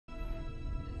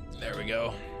There we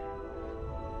go.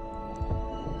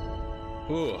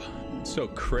 Ooh, it's so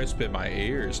crisp in my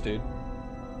ears, dude.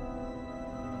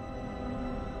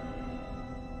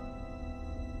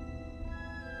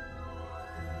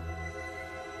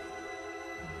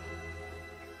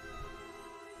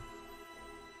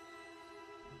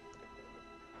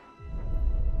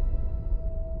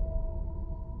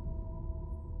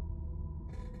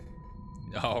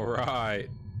 All right.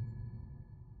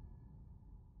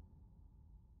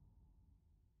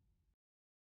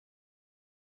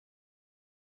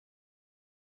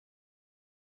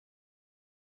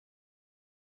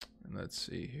 And let's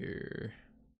see here.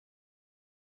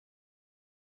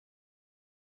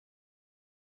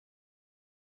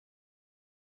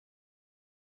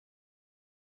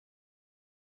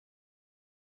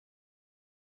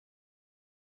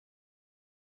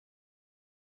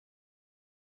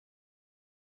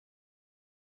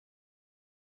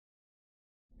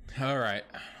 All right.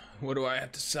 What do I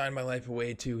have to sign my life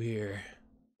away to here?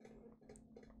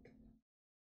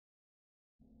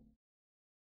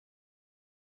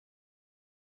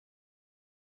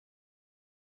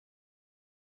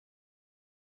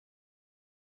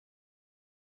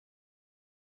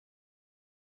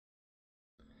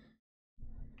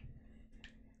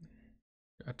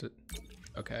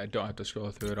 Okay, I don't have to scroll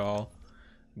through it all.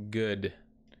 Good.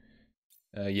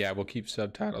 Yeah, we'll keep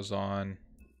subtitles on.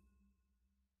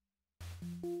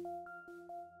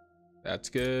 That's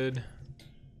good.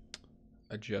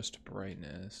 Adjust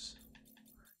brightness.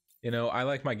 You know, I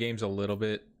like my games a little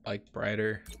bit like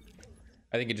brighter.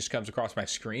 I think it just comes across my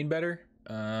screen better.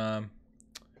 I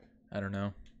don't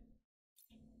know.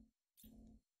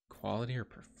 Quality or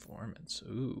performance?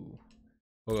 Ooh.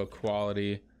 We'll go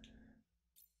quality.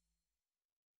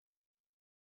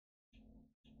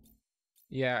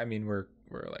 Yeah, I mean we're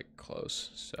like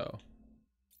close, so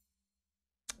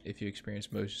if you experience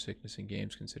motion sickness in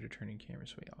games, consider turning camera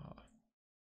sway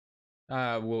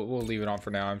off. We'll leave it on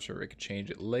for now. I'm sure we could change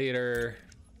it later.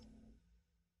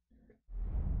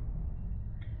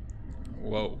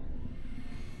 Whoa.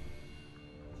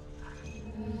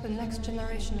 The next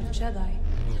generation of Jedi.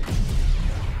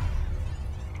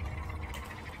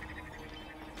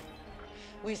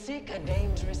 We seek a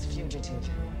dangerous fugitive.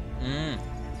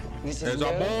 This is There's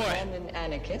our no boy. common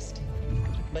anarchist,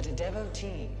 but a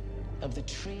devotee of the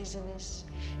treasonous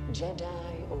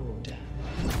Jedi Order.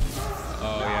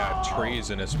 Oh yeah,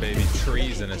 treasonous, baby,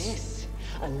 treasonous.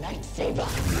 Look at this, a lightsaber.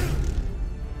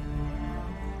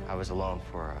 I was alone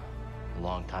for a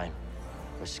long time.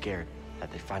 I was scared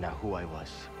that they'd find out who I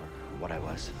was or what I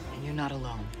was. And you're not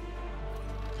alone.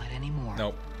 Not anymore.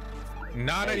 Nope.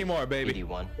 Not anymore, baby.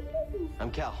 81. I'm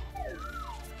Cal.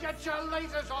 Get your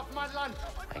lasers off my lunch!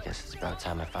 I guess it's about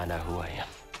time I find out who I am.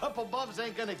 Couple bumps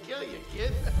ain't gonna kill you,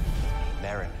 kid.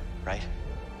 Marin, right?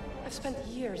 I've spent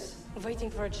years waiting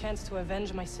for a chance to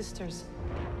avenge my sisters.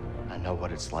 I know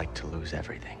what it's like to lose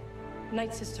everything.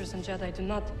 Night Sisters and Jedi do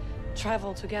not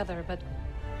travel together, but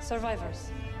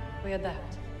survivors. We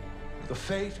adapt. The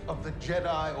fate of the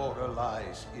Jedi Order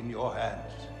lies in your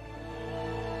hands.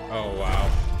 Oh wow.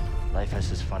 Life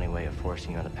has this funny way of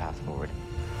forcing you on the path forward.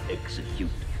 Execute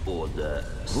Order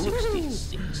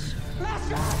 66.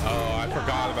 Oh, I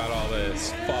forgot about all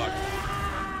this. Fuck.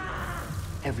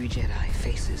 Every Jedi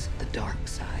faces the dark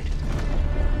side.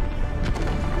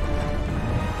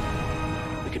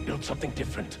 We could build something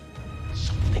different.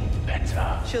 Something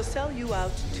better. She'll sell you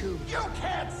out too. You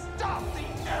can't stop the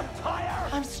Empire!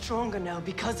 I'm stronger now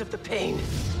because of the pain.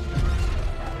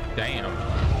 Damn.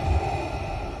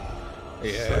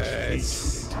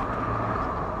 Yes.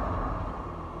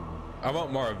 I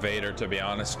want more of Vader, to be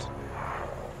honest.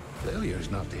 Failure is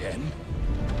not the end.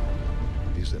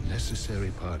 It is a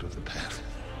necessary part of the path.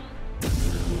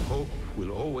 Hope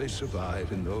will always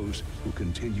survive in those who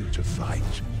continue to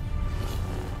fight.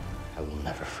 I will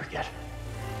never forget.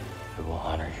 I will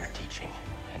honor your teaching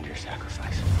and your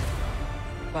sacrifice.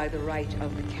 By the right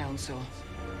of the Council,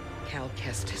 Cal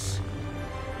Kestis.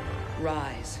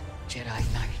 Rise, Jedi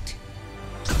Knight.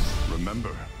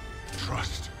 Remember,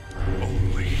 trust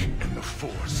only in the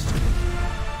Force.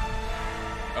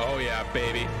 Oh yeah,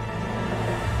 baby.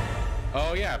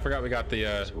 Oh yeah, I forgot we got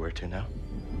the So where to now?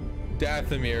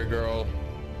 Dathomir girl.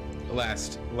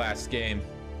 Last game.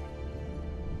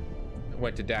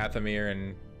 Went to Dathomir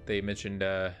and they mentioned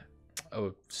a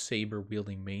saber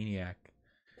wielding maniac.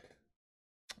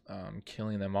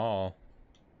 Killing them all.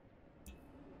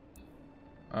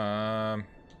 I'm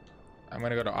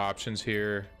gonna go to options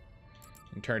here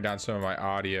and turn down some of my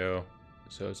audio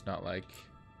so it's not like,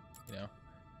 you know,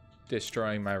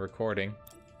 destroying my recording.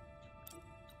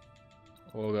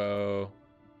 We'll go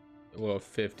We'll go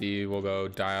 50. We'll go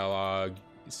dialogue.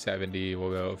 70.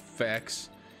 We'll go effects.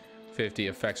 50.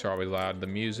 Effects are always loud. The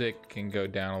music can go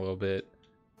down a little bit.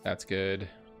 That's good.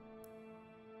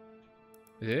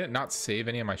 Did it not save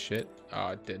any of my shit? Oh,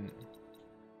 it didn't.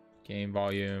 Game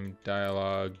volume,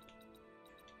 dialogue,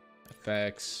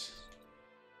 effects,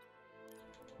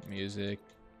 music.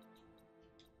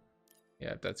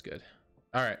 Yeah, that's good.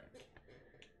 All right.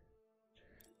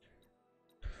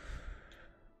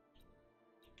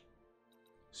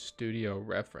 Studio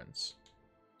reference.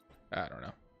 I don't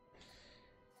know.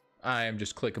 I am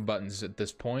just clicking buttons at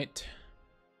this point.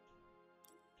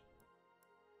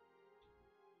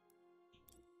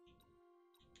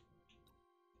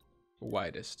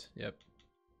 Widest. Yep.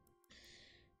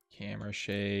 Camera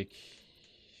shake.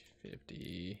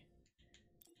 50.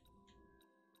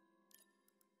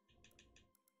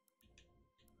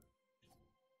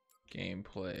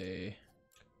 Gameplay.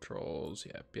 Controls.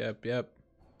 Yep.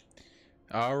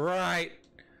 All right.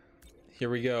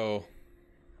 Here we go.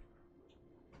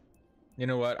 You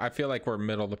know what? I feel like we're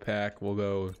middle of the pack. We'll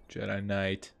go Jedi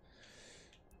Knight.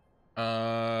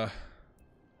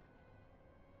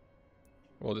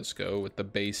 We'll just go with the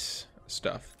base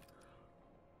stuff.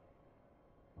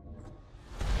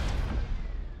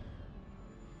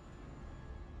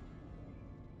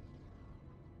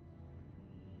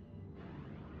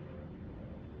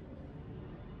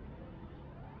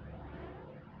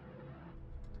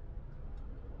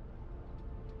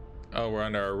 Oh, we're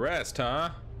under arrest,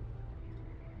 huh?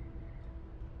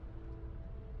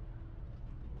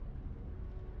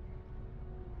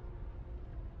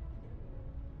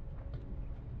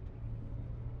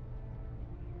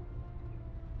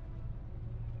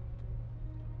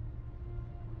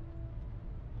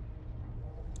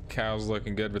 Cal's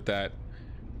looking good with that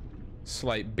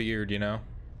slight beard, you know?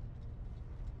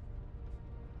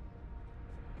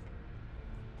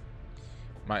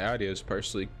 My audio is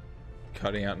partially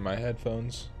cutting out in my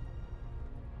headphones.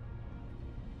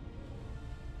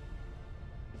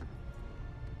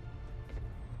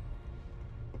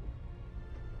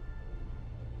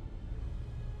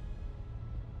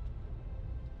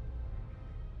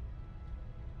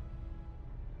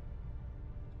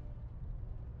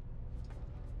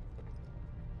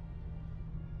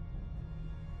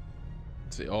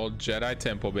 It's the old Jedi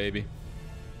temple, baby.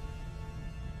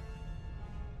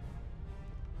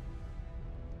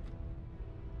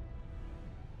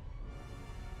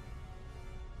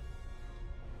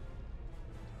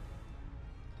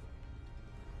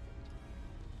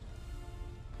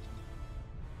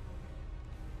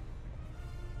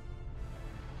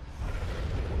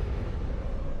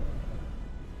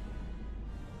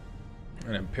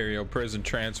 An Imperial prison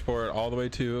transport all the way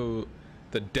to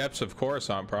the depths of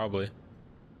Coruscant, probably.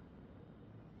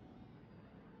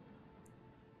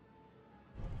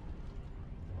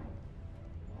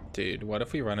 Dude, what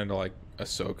if we run into like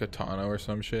Ahsoka Tano or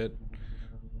some shit?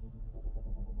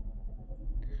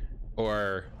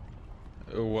 Or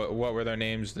what were their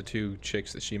names? The two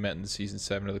chicks that she met in season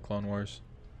 7 of the Clone Wars.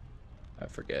 I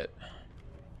forget.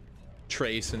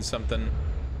 Trace and something.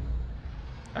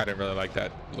 I didn't really like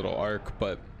that little arc,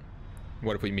 but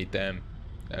what if we meet them?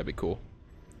 That'd be cool.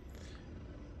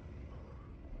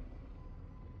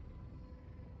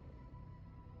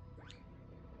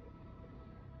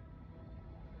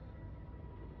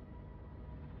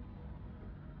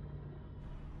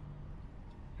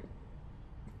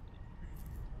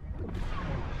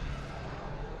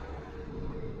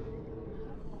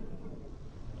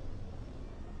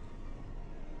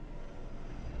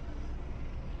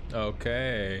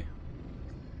 Okay.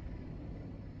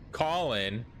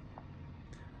 Colin,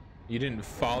 you didn't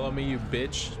follow me, you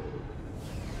bitch.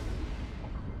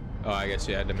 Oh, I guess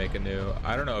you had to make a new.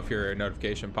 I don't know if your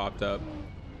notification popped up.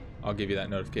 I'll give you that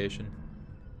notification.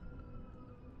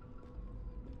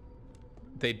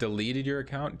 They deleted your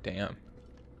account? Damn.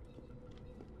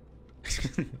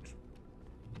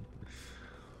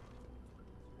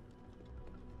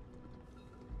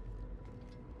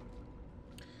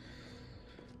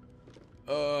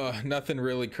 Nothing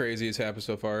really crazy has happened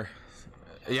so far.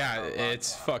 Yeah,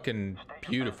 it's fucking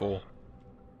beautiful.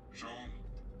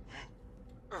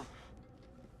 Believe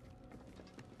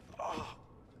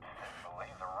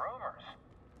the rumors.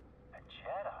 A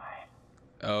Jedi.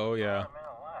 Oh yeah.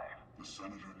 The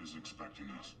senator is expecting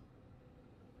us.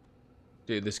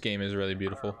 Dude, this game is really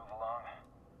beautiful. Move along.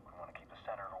 We want to keep the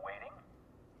senator waiting.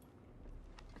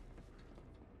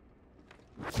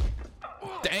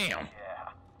 Damn. Yeah.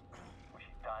 Wish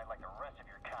you died like the rest of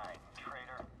your kind,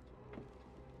 traitor.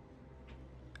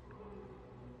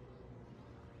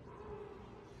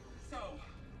 So,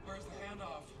 where's the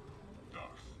handoff?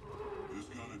 Doc, this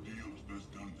kind of deal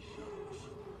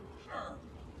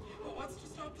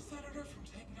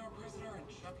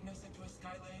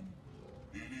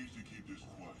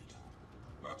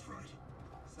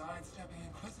Sidestepping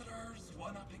Inquisitors,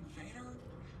 one-upping Vader.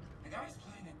 The guy's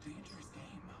playing a dangerous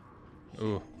game.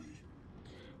 Ooh.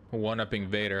 One-upping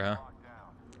Vader, huh?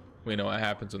 We know what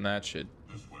happens when that shit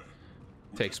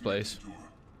takes place.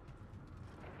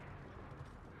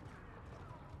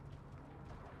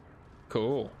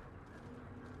 Cool.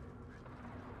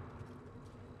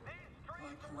 Like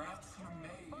rats in a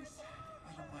maze.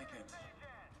 I don't like it.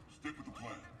 Stick with the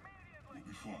plan. We'll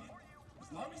be fine.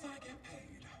 As long as I get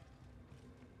paid.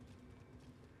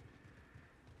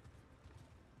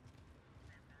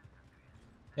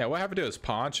 Yeah, what happened to his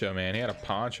poncho, man? He had a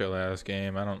poncho last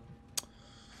game. I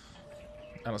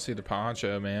don't see the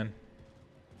poncho, man.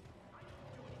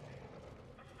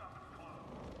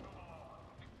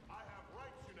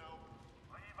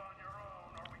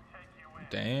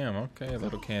 Damn, okay,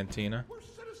 little cantina. We're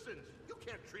citizens. You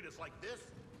can't treat us like this.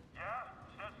 Yeah?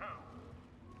 Says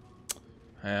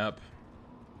who? Yep.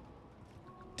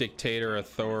 Dictator,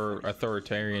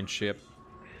 authoritarianship.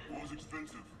 War's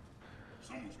expensive.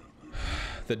 Someone's gotta pay.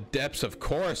 The depths of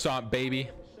Coruscant, baby.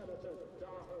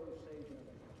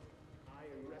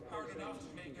 Hard enough to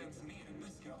make ends meet in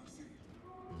this galaxy.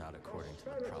 Not according to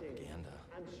the propaganda.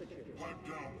 Pipe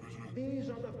down, prisoner. These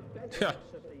are the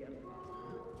bedrocks of the Empire.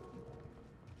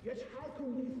 Yet how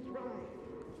can we thrive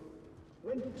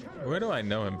when Where do I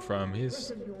know him from?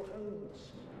 He's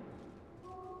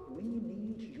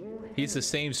the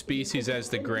same species as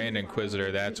the Grand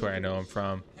Inquisitor. That's where I know him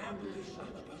from.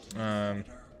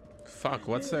 Fuck,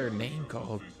 what's their name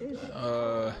called?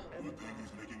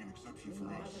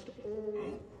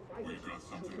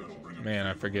 Man,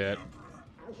 I forget.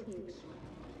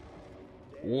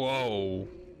 Whoa.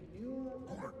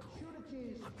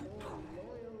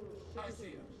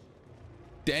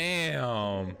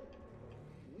 Damn.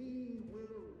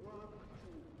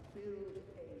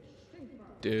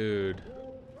 Dude.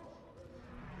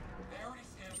 They already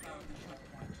stamped out the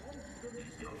checkpoint.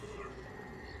 Easy, officer.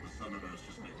 The senator's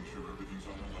just making sure everything's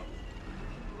on the level.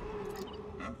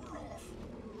 And we're off.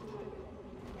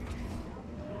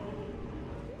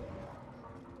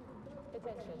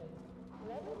 Attention.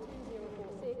 Level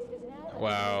 2046 is now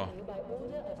Wow. by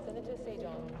order of Senator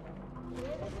Sejon.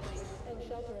 Clear the streets and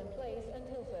shelter in place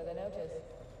until further notice.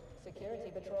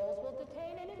 Security patrols will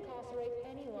detain and incarcerate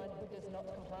anyone who does not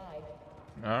comply.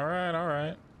 All right, all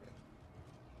right.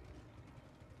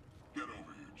 Get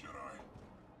over here,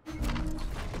 Jedi.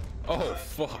 Oh,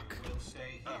 fuck. We'll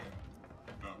stay here.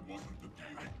 That wasn't the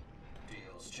deal.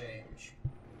 Deals change.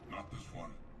 Not this one.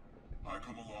 I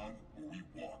come along or we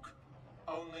walk.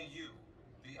 Only you.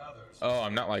 The others. Oh,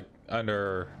 I'm not like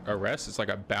under arrest. It's like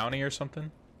a bounty or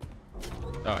something.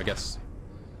 Oh, I guess.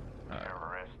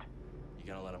 Terrorist. You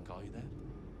gonna let him call you that?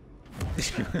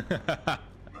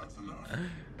 That's enough.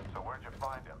 So where'd you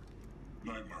find him?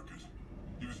 Night market.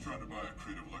 He was trying to buy a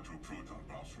crate of electroproton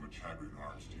bombs from a Chagrin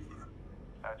arms dealer.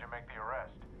 How'd you make the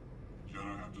arrest?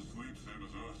 Jedi have to sleep, same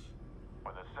as us.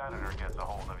 When the senator gets a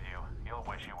hold of you, you'll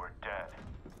wish you were dead.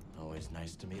 Always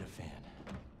nice to meet a fan.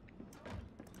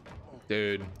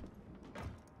 Dude.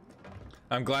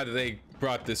 I'm glad that they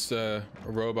brought this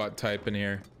robot type in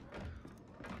here.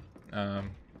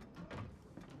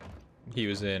 He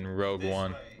was in Rogue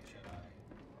One.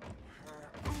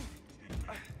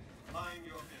 Mind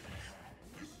your business.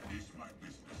 This is my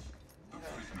business. The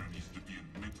prisoner needs to be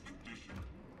in mint condition.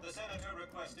 The senator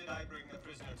requested I bring the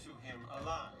prisoner to him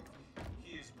alive.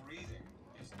 He is breathing,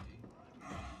 isn't he?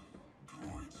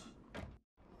 Droids.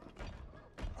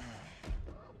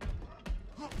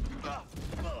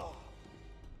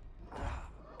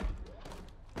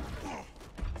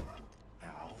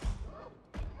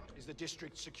 Is the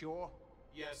district secure?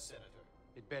 Yes, Senator.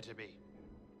 It better be.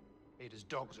 Vader's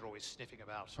dogs are always sniffing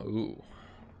about. Ooh.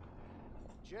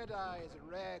 Jedi is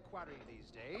a rare quarry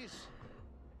these days.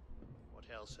 What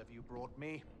else have you brought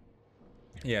me?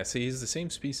 Yeah, see, he's the same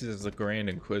species as the Grand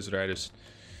Inquisitor.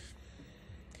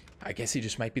 I guess he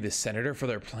just might be the senator for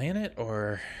their planet,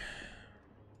 or...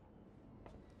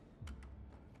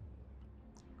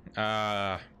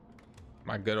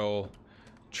 my good old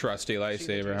trusty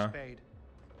lightsaber, huh?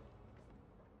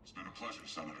 It's been a pleasure,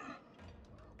 Senator.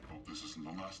 Hope this isn't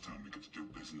the last time we get to do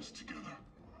business together.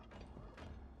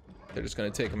 They're just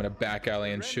gonna take him in a back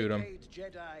alley and shoot him. Renegade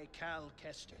Jedi Cal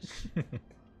Kestis.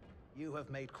 You have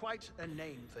made quite a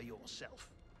name for yourself.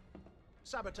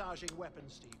 Sabotaging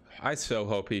weapons depots. I so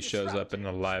hope he shows up in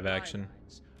the live action.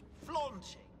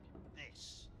 Flaunting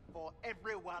this for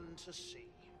everyone to see.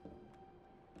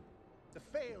 The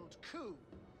failed coup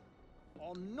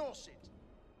on Norset.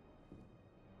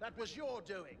 That was your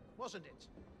doing, wasn't it?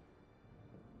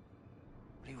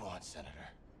 What do you want, Senator?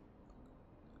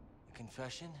 A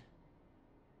confession?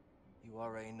 You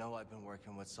already know I've been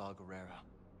working with Saw Gerrera.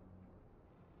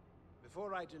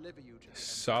 Before I deliver you to the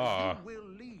Saw. Emperor, you will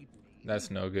lead me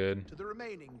That's no good. to the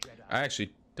remaining Jedi. I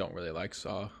actually don't really like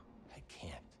Saw. I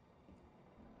can't.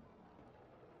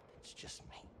 It's just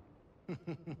me.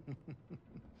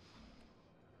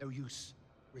 No use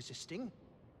resisting.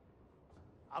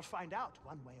 I'll find out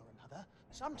one way or another.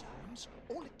 Sometimes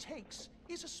all it takes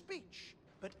is a speech.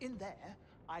 But in there,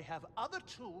 I have other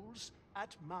tools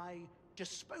at my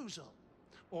disposal.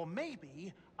 Or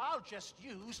maybe I'll just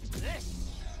use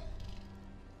this.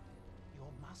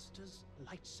 Your master's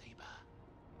lightsaber.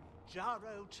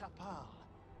 Jaro Tapal,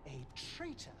 a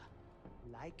traitor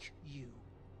like you.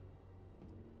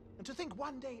 And to think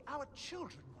one day our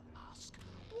children will ask,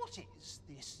 what is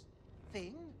this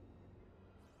thing?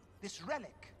 This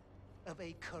relic of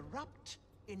a corrupt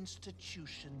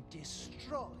institution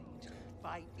destroyed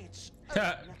by its own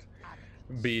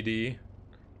arrogance. BD.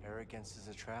 Arrogance is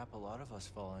a trap a lot of us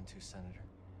fall into, Senator.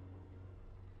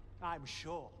 I'm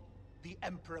sure the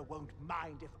Emperor won't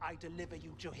mind if I deliver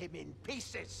you to him in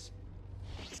pieces.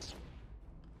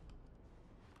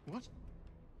 What?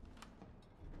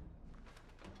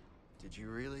 Did you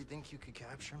really think you could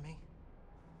capture me?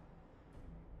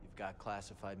 You've got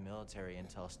classified military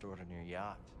intel stored on your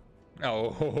yacht.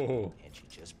 Oh. And you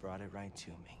just brought it right to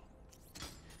me.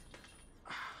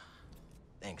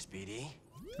 Thanks, BD.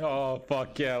 Oh,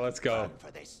 fuck yeah, let's go. For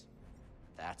this.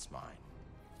 That's mine.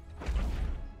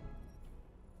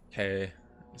 Okay,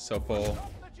 so pull.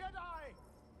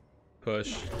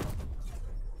 Push.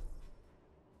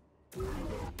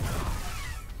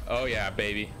 Oh yeah,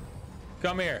 baby.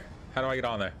 Come here. How do I get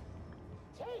on there?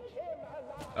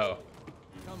 Oh.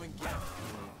 Come and get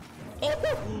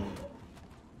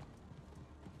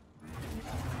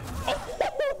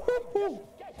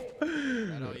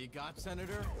That all you got,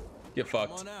 Senator? Get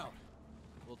fucked. Come on out.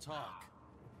 We'll talk.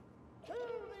 Kill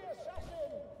the assassin!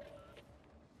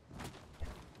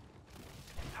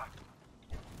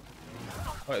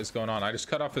 What is going on? I just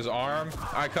cut off his arm.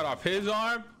 I cut off his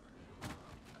arm.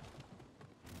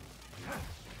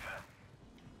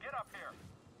 Get up here.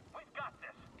 We've got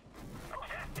this. I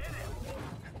can't hit him.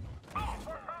 Oh,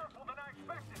 more powerful than I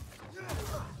expected.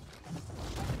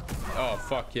 Oh,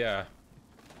 fuck yeah.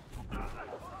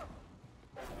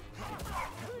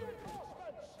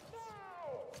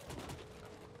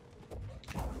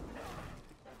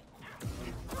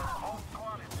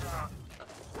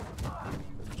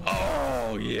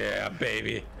 Oh yeah,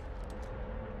 baby.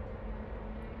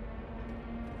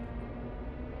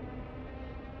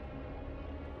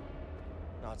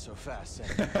 Not so fast,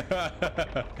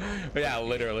 Senator. Yeah,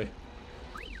 literally.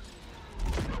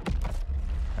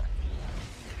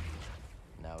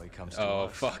 Now he comes to Oh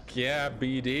us. fuck yeah,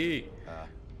 BD.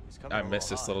 He's coming I a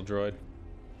miss little this hot. little droid.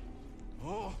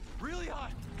 Oh, really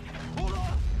hot. Hold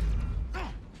on.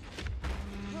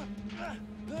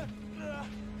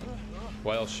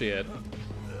 Well, shit.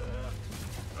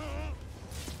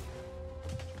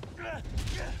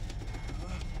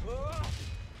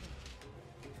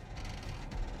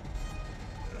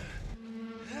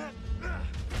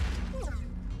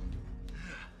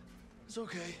 It's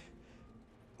okay.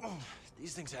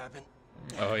 These things happen.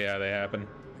 Oh yeah, they happen.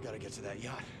 We gotta get to that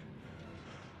yacht.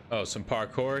 Oh, some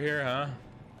parkour here, huh?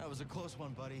 That was a close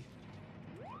one, buddy.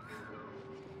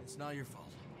 It's not your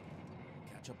fault.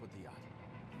 Catch up with the yacht.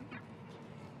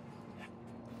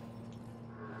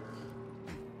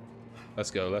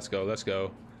 Let's go, let's go, let's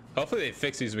go. Hopefully they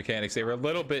fix these mechanics. They were a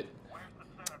little bit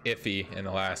iffy in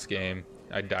the last game.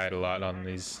 I died a lot on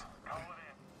these.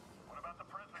 What about the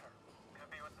prisoner? Could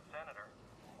be with the senator.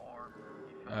 Or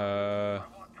Uh.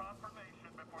 I want confirmation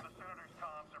before the senator's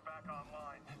comms are back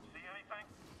online. See anything?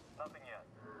 Nothing yet.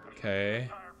 Okay.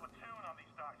 Entire platoon on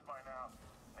these docks by now.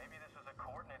 Maybe this is a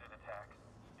coordinated attack.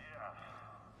 Yeah,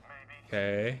 maybe.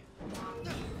 Okay.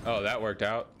 Oh, that worked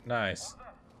out. Nice.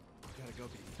 Gotta go,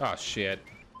 baby. Oh shit.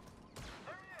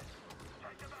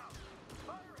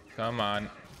 Come on.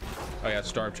 Oh yeah,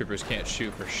 stormtroopers can't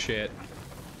shoot for shit.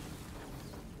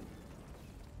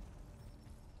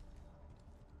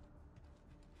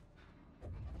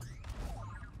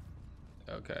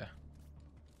 Okay.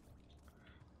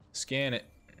 Scan it.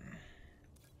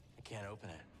 I can't open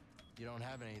it. You don't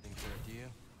have anything for it, do you?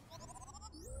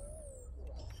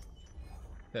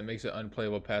 That makes it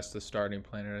unplayable past the starting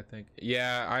planet, I think.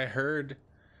 Yeah, I heard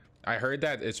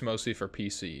that it's mostly for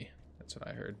PC. That's what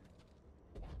I heard.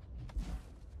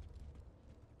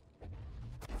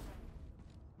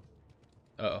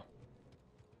 Uh-oh.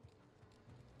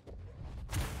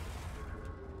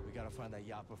 We gotta find that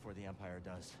yacht before the Empire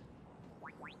does.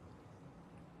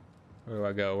 Where do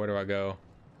I go? Where do I go?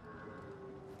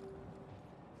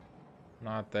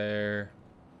 Not there.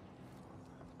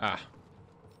 Ah. Is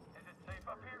it safe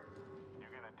up here? You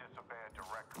gonna disobey a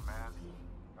direct command?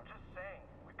 I'm just saying,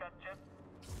 we got jet.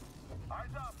 Eyes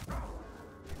up!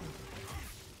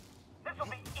 This'll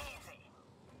be easy!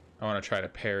 I want to try to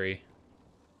parry.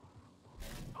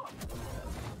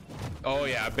 Oh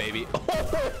yeah, baby.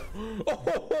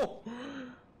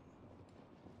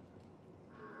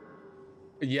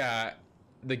 Yeah,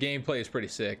 the gameplay is pretty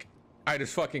sick. I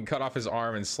just fucking cut off his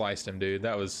arm and sliced him, dude.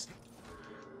 That was...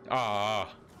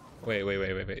 Ah. Wait.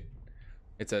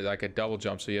 It's like a double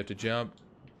jump, so you have to jump.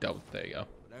 Double. There you go.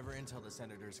 Whatever intel the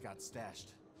senators got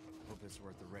stashed, hope it's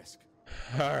worth the risk.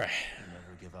 All right. You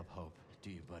never give up hope, do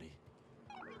you, buddy?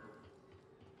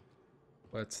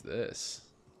 What's this?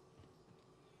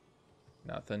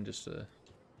 Nothing, just a...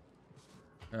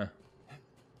 Huh.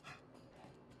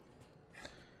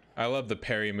 I love the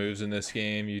parry moves in this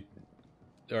game.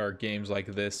 Or games like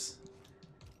this.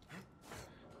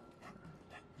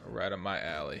 Right up my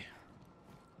alley.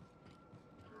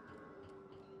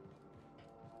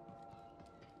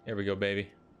 Here we go,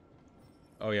 baby.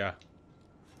 Oh yeah.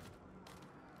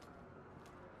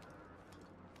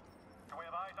 Do we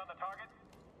have eyes on the target?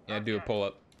 Yeah, do a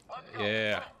pull-up.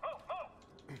 Yeah.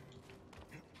 We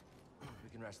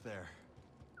can rest there.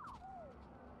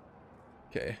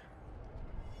 Okay.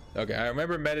 Okay, I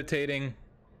remember meditating.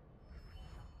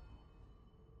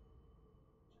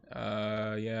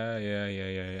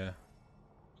 Yeah.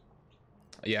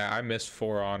 Yeah, I missed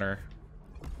For Honor.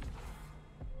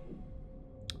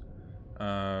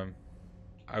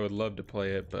 I would love to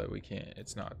play it, but we can't.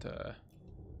 It's not,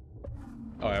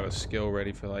 Oh, I have a skill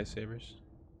ready for lightsabers.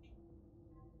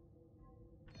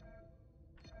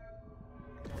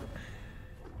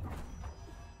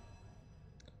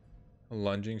 A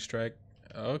lunging strike.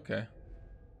 Okay.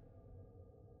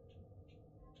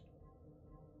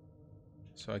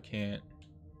 So I can't.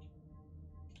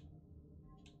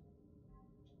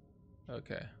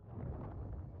 Okay.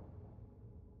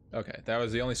 Okay, that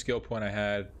was the only skill point I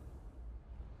had.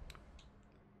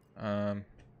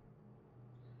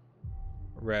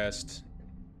 Rest.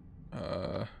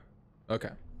 Okay.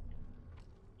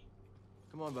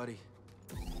 Come on, buddy.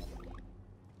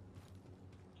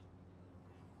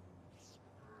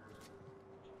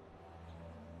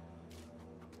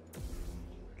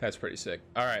 That's pretty sick.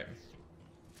 All right.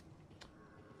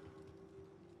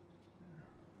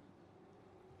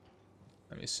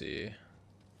 Let me see.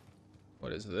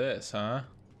 What is this, huh?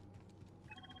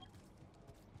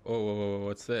 Whoa,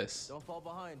 what's this? Don't fall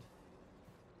behind.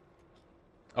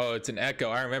 Oh, it's an echo.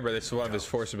 I remember this is one of his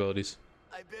force abilities.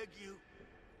 I beg you.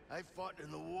 I fought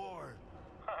in the war.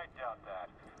 I doubt that.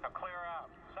 Now clear out.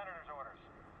 Senator's orders.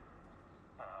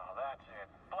 Oh, that's it.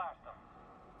 Blast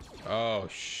them. Oh,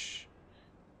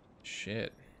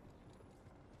 shit.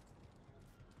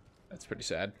 That's pretty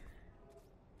sad.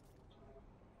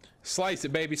 Slice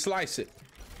it, baby, slice it.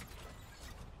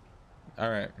 All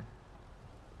right.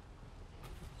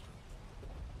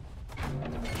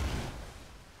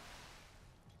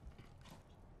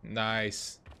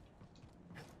 Nice.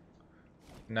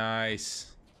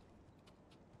 Nice.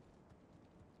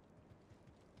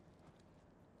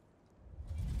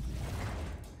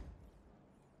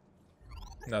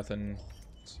 Nothing.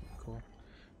 Cool.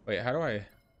 Wait, how do I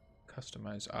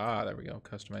customize? Ah, there we go.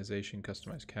 Customization,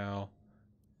 customize Cal.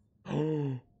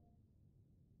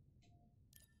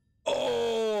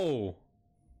 Oh!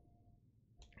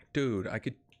 Dude, I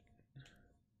could...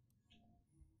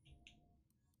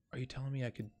 Are you telling me I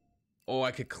could... Oh,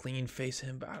 I could clean face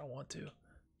him, but I don't want to.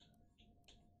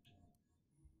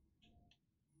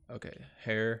 Okay,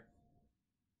 hair.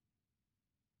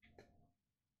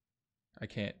 I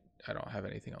can't... I don't have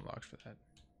anything unlocked for that.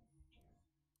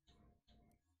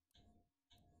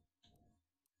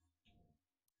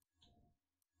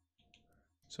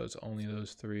 So it's only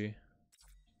those three.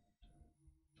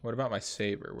 What about my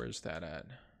saber? Where's that at?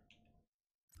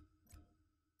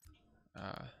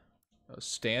 Those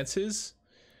stances?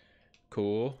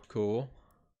 Cool.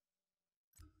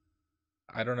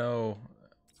 I don't know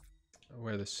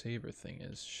where the saber thing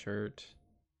is. Shirt,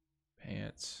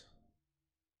 pants.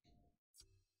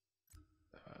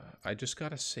 I just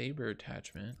got a saber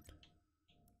attachment.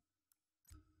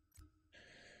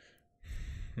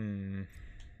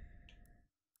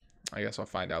 I guess I'll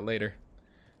find out later.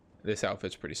 This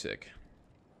outfit's pretty sick.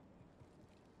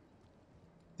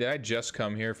 Did I just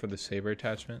come here for the saber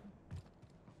attachment?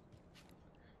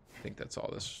 I think that's all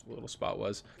this little spot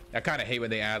was. I kind of hate when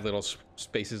they add little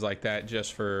spaces like that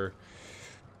just for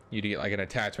you to get like an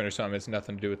attachment or something. It's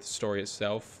nothing to do with the story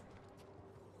itself.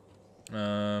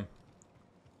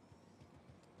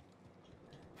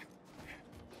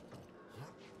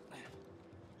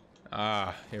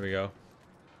 Ah, here we go.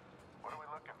 What are we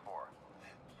looking for?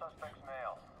 Suspect's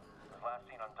male. Was last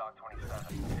seen on Dock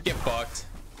 27. Get fucked.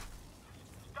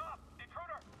 Stop!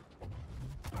 Intruder!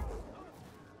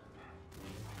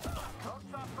 Don't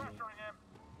stop pressuring him.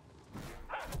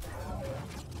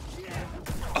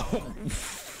 Oh,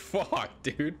 fuck,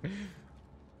 dude.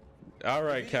 All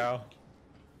right, Cal.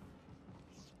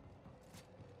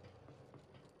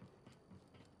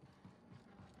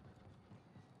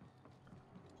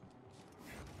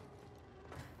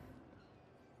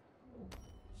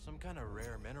 Some kind of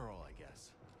rare mineral, I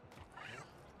guess.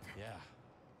 Yeah,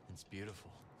 it's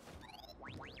beautiful.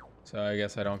 So I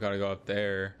guess I don't gotta go up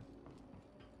there.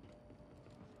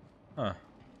 Huh.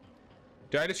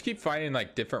 Do I just keep finding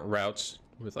like different routes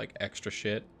with like extra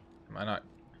shit? Am I not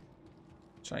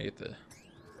trying to get the...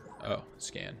 Oh,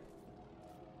 scan.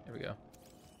 There we go.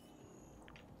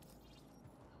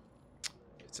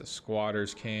 It's a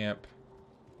squatters camp.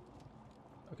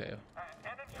 Okay.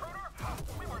 An intruder?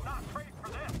 We were not trained for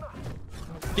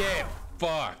this. Get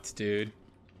fucked, dude.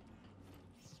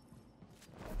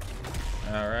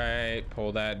 All right,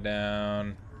 pull that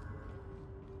down.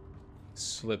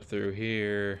 Slip through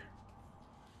here.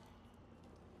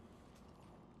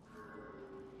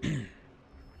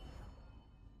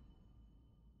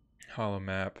 Hollow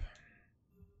map.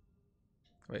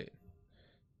 Wait.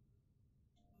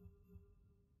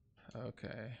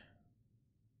 Okay.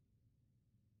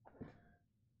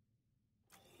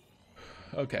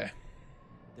 Okay.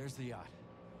 There's the yacht.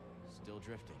 Still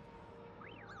drifting.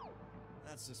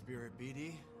 That's the spirit,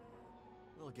 BD.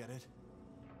 We'll get it.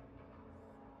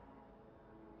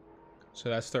 So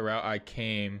that's the route I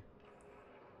came.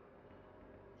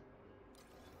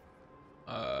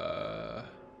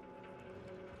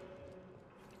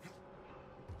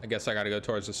 I guess I gotta go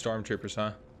towards the stormtroopers,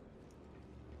 huh?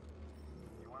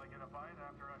 You want to get a bite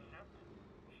after a shift?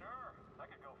 Sure, I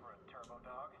could go for a turbo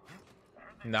dog.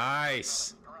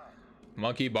 Nice.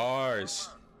 Monkey bars.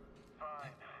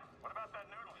 Fine. What about that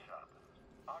noodle shop?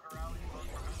 Auger Alley.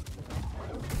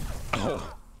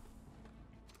 Oh.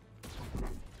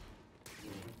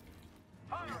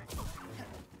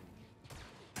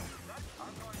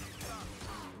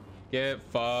 Get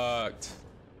fucked.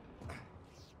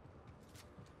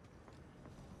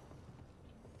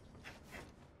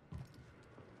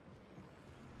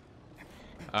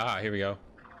 Ah, here we go.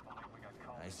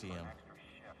 I see him.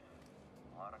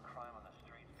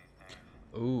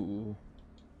 Ooh.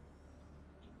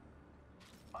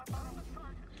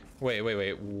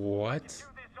 Wait. What?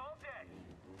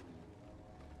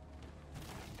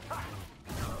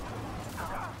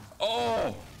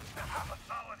 Oh!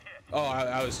 Oh,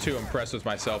 I was too impressed with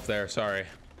myself there. Sorry.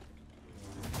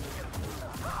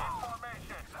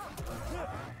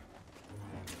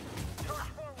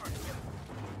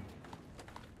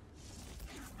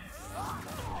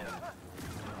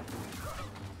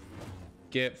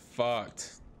 Get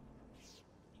fucked.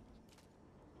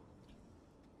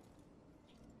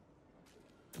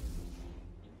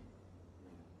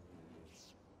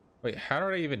 Wait, how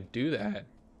did I even do that?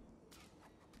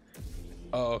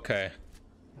 Oh, okay.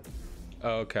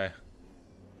 Oh, okay.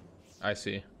 I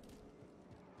see.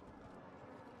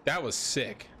 That was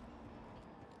sick.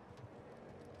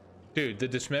 Dude, the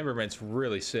dismemberment's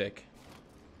really sick.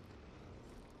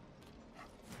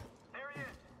 There he is.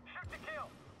 Shoot to kill.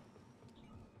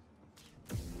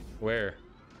 Where?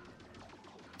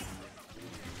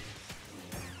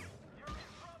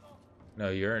 No,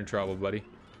 you're in trouble, buddy.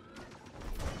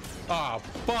 Oh,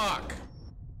 fuck!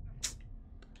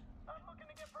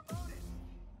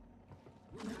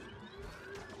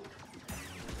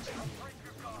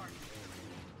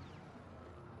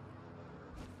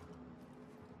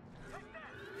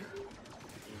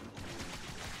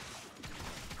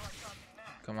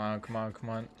 Come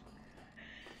on.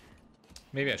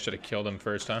 Maybe I should have killed him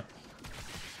first, huh?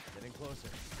 Getting closer.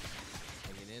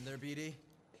 Hanging in there, BD.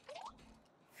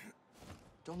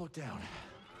 Don't look down.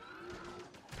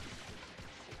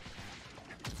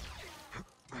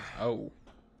 Oh.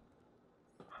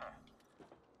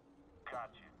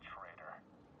 Got you, traitor.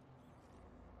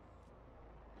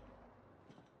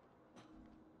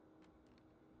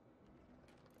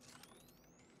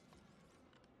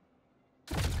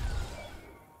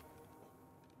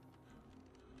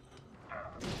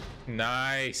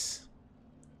 Nice.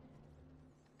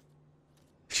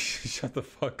 Shut the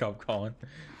fuck up, Colin.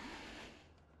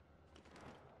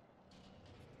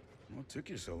 What took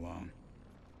you so long?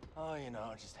 Oh, you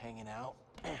know, just hanging out,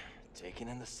 taking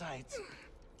in the sights.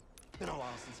 Been a while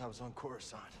since I was on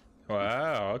Coruscant.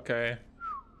 Wow, okay.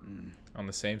 On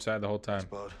the same side the whole time.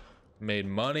 Made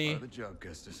money. Part of the job,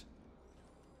 Custis.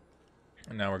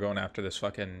 And now we're going after this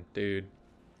fucking dude.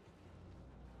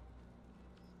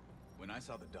 When I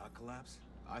saw the dock collapse,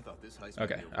 I thought this heist.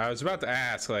 Okay, I was about to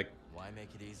ask, like, Why make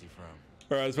it easy for him?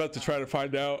 or I was about to try to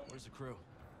find out Where's the crew?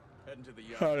 Heading to the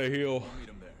yacht. how to heal. We'll meet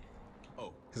 'em there.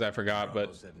 Oh, Because I forgot, Bravo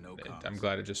but said no comms. I'm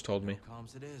glad it just told me.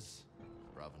 Comms it is.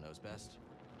 Bravo knows best.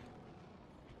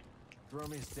 Throw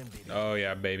me a stim beating. Oh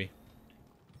yeah, baby.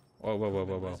 Whoa, whoa, whoa,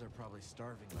 whoa, whoa. Boys are probably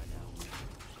starving by now.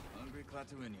 Hungry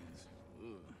Klatooinians.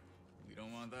 Ooh, we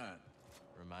don't want that.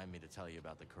 Remind me to tell you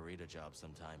about the Corita job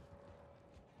sometime.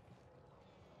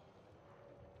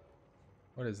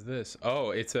 What is this?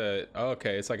 Oh, it's a... Oh,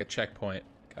 okay, it's like a checkpoint.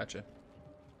 Gotcha.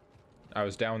 I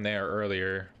was down there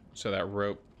earlier, so that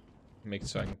rope makes it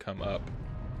so I can come up.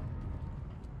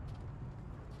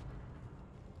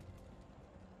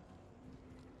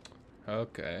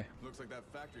 Okay. Looks like that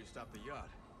factory stopped the yacht.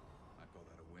 I'd call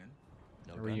that a win.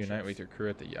 No Reunite gunships. with your crew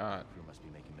at the yacht. Crew must be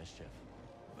making mischief.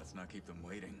 Let's not keep them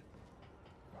waiting.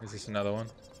 Is this another one?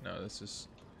 No, this is...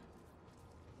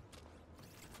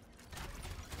 How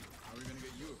are we gonna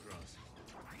get you across?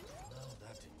 Oh,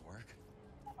 that didn't work.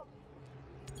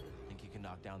 Think you can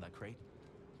knock down that crate?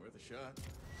 Worth a shot.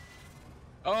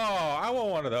 Oh, I want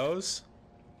one of those.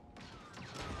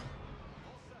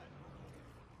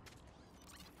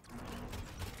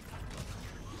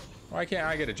 Why can't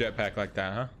I get a jetpack like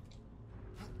that, huh?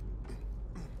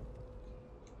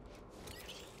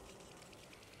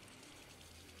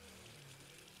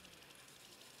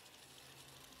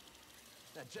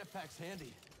 That jetpack's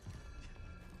handy.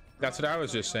 That's what I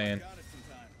was just saying.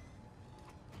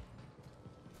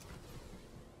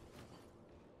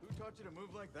 Who taught you to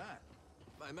move like that?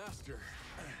 My master.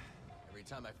 Every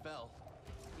time I fell,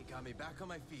 he got me back on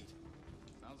my feet.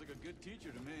 Sounds like a good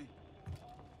teacher to me.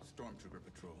 Stormtrooper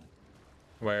patrol.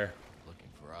 Where? Looking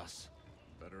for us.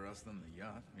 Better us than the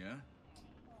yacht, yeah?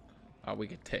 Oh, we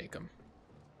could take them.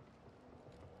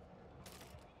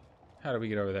 How do we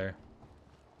get over there?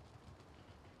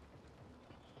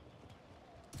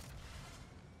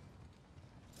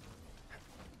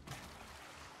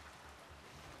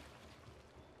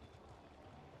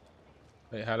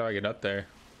 Wait, how do I get up there?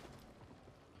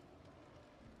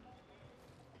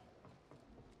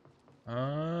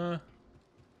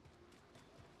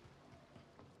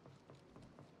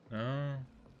 No.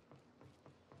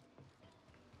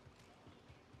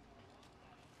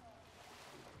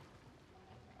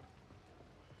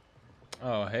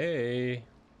 Oh, hey.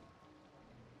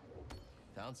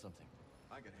 Found something.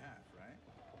 I get half,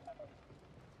 right?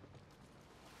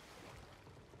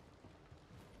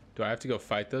 Do I have to go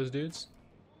fight those dudes?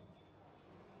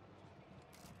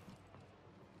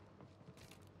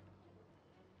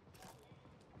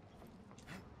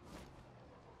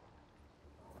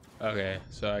 Okay,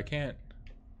 so I can't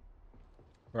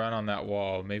run on that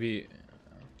wall. Maybe...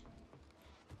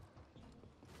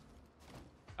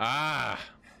 Ah!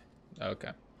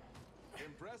 Okay.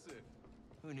 Impressive.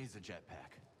 Who needs a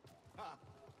jetpack? Ha.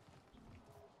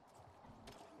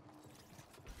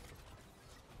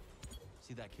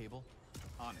 See that cable?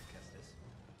 On it, Kestis.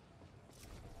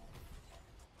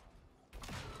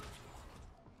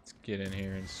 Let's get in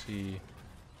here and see.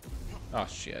 Oh,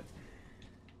 shit.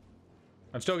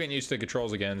 I'm still getting used to the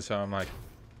controls again, so I'm like...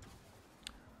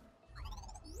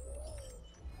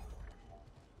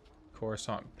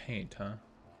 Coruscant paint, huh?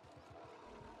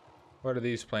 What are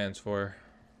these plans for?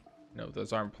 No,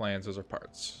 those aren't plans, those are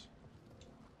parts.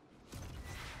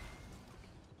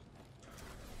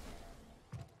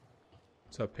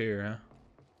 What's up here, huh?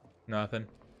 Nothing.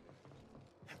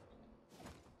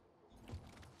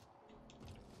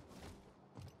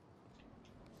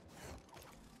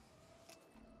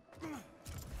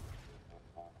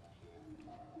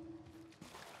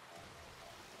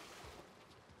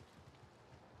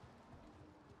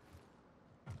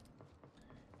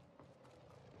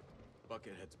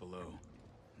 Bucketheads below.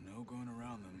 No going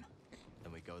around them.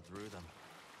 Then we go through them.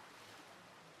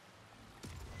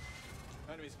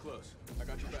 Enemy's close. I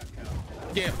got your back,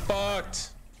 Cal. Get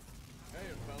fucked! Hey,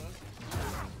 fellas.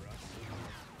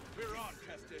 We're on,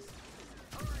 Kestis.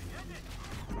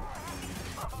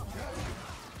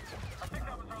 I think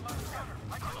that was our last scatter.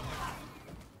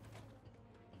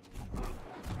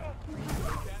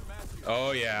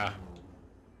 Oh, yeah.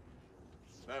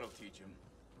 That'll teach him.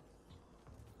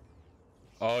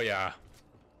 Oh, yeah.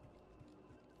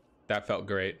 That felt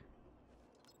great.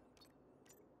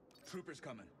 Troopers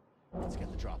coming. Let's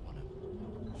get the drop on him.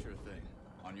 Sure thing.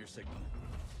 On your signal.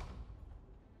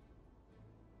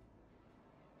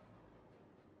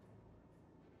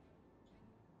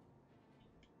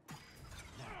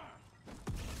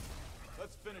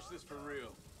 Let's finish this for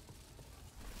real.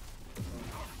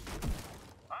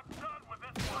 I'm done with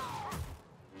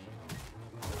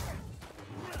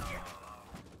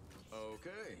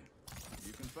Okay,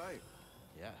 you can fight.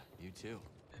 Yeah, you too.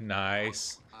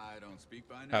 Nice. I don't speak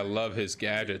by I name, love but his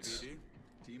gadgets.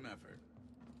 team effort.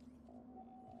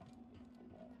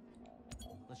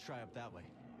 Let's try up that way.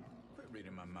 Quit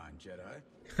reading my mind, Jedi.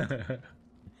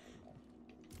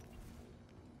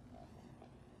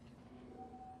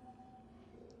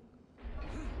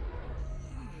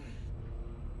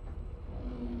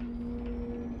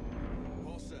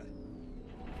 All set.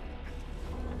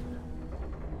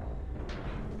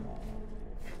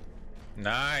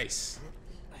 Nice.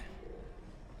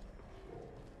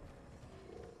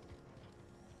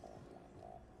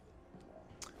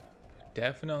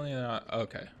 Definitely not.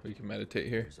 Okay, we can meditate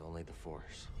here. There's only the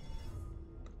Force.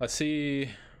 Let's see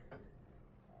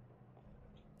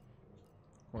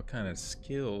what kind of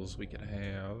skills we could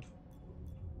have.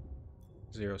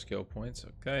 0 skill points.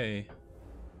 Okay.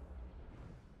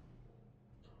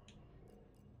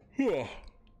 Whew.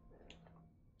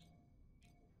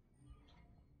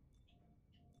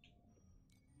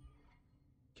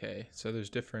 Okay, so there's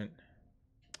different.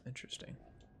 Interesting.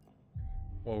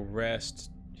 We'll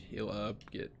rest, heal up,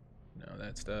 get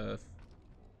that stuff.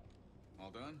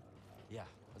 All done? Yeah,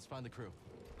 let's find the crew.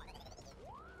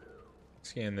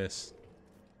 Scan this.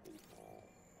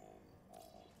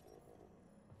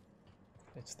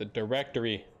 It's the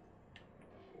directory.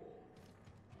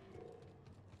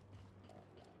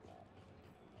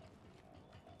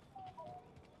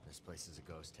 This place is a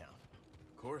ghost town.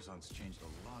 Coruscant's changed a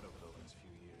lot over the last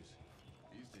few years.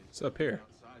 These days, What's up here?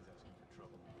 outside's asking for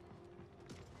trouble.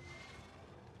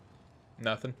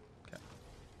 Nothing. Okay.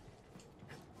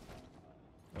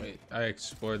 Wait, I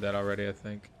explored that already, I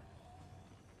think.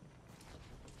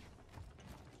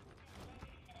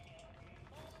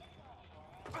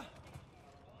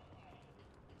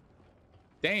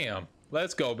 Damn.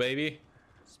 Let's go, baby.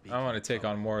 I want to take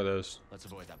on more of those. Let's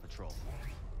avoid that patrol.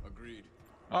 Agreed.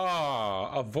 Oh,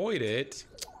 avoid it.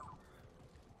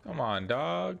 Come on,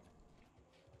 dog.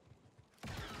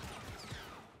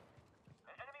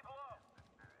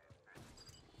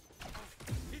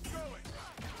 Keep going.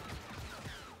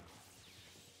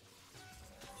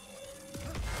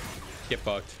 Get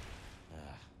fucked.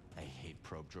 I hate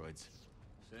probe droids.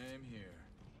 Same here.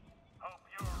 Hope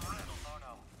you're ready. Oh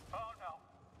no. Oh no.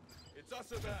 It's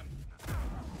us or them.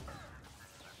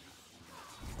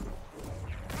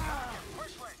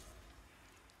 Quickly.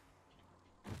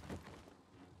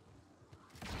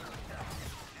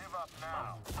 Give up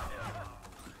now.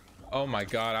 Oh my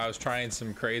god, I was trying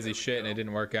some crazy shit and it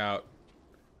didn't work out.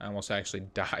 I almost actually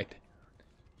died.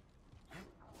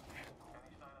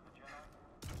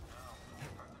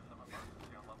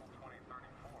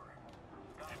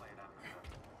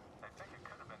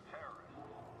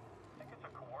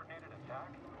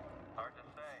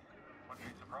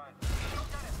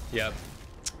 Yep.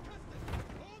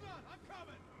 Hold on, I'm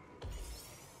coming.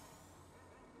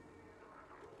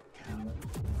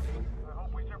 I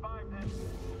hope we survive this.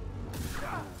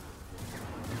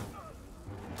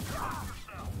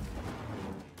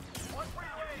 What were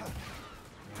you waiting?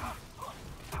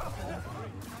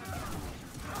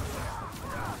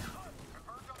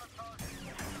 Converge on the target.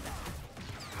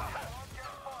 Won't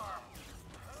get far.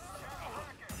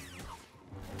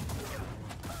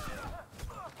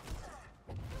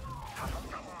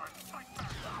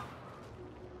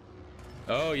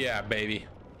 Oh yeah, baby.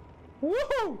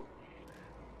 Woohoo!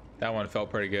 That one felt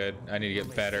pretty good. I need to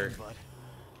get better.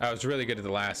 I was really good at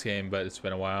the last game, but it's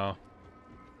been a while.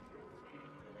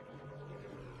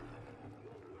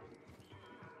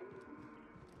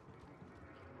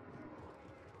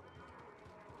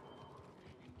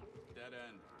 Dead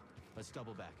end. Let's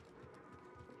double back.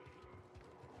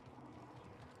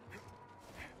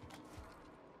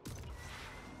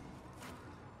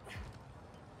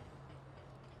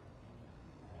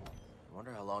 I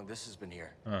wonder how long this has been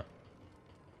here. Huh.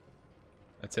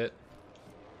 That's it.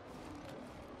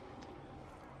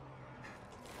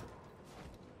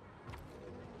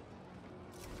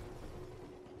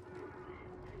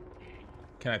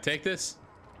 Can I take this?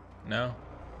 No.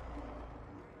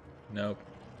 Nope.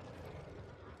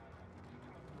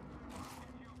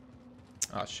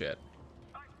 Oh shit.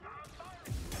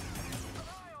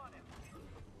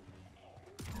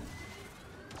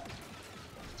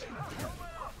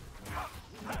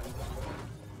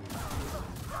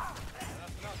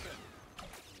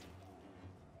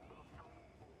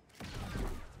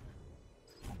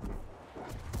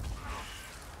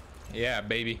 Yeah,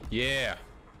 baby. Yeah.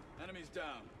 Enemies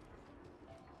down.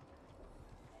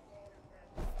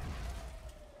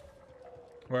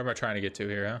 Where am I trying to get to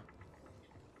here, huh?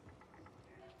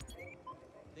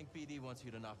 BD wants you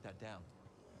to knock that down.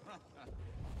 No,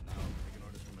 taking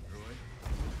orders from a droid.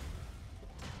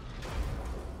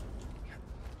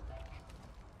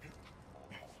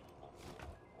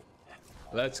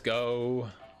 Let's go.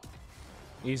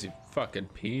 Easy fucking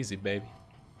peasy, baby.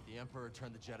 The Emperor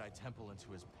turned the Jedi Temple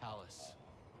into his palace.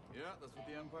 Yeah, that's what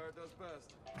the Empire does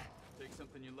best. Take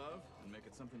something you love and make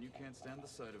it something you can't stand the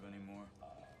sight of anymore.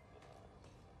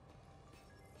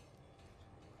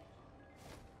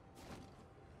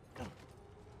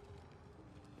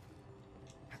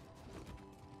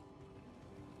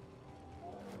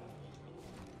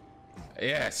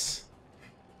 Yes.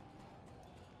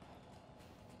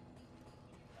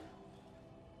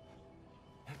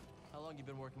 How long you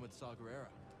been working with Saw Gerrera?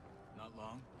 Not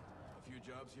long. A few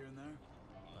jobs here and there.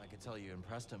 I can tell you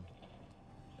impressed him.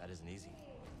 That isn't easy.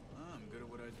 I'm good at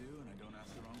what I do, and I don't ask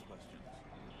the wrong questions.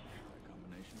 That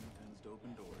combination tends to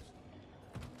open doors.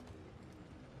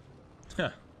 Huh.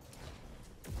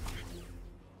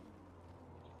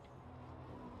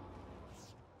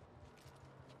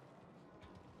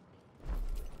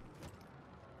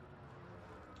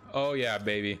 Oh yeah,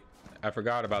 baby. I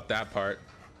forgot about that part.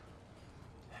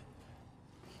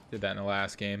 Did that in the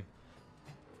last game.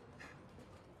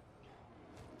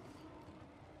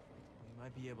 We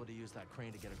might be able to use that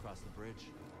crane to get across the bridge.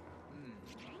 Using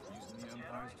the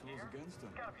Empire's tools against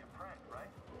him. Gotta be a prank, right?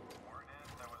 Word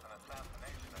is there was an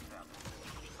assassination attempt.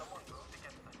 Someone moved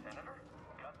against the senator?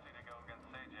 Gutsy to go against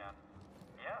Sejan.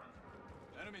 Yes?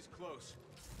 Enemy's close.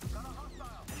 Got a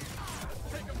hostile. Let's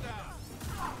take him down.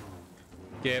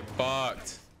 Get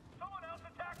fucked. Someone else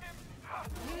attack him.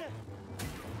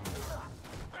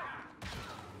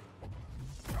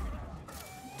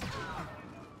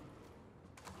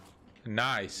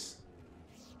 Nice.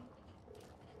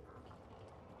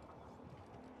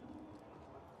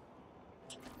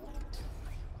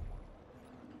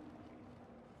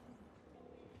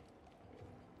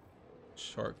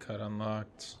 Shortcut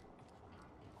unlocked.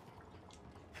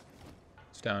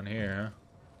 It's down here, huh?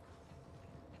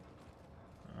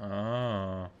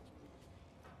 Oh.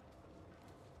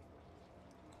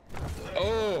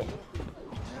 Oh!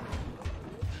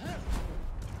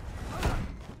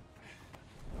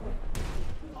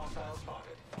 Hostile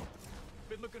spotted.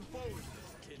 Been looking forward to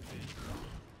this, kidman.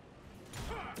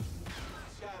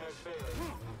 Scanners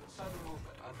failing. Sudden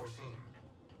movement unforeseen.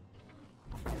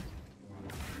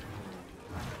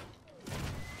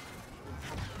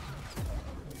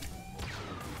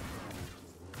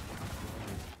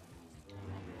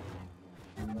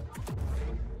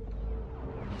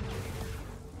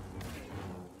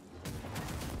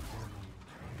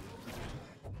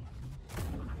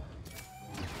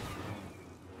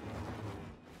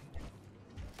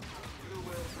 You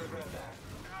will regret that.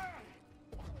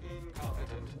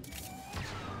 Incompetent.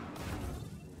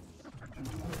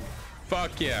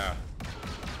 Fuck yeah.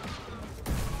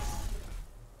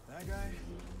 That guy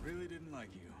really didn't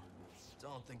like you.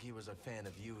 Don't think he was a fan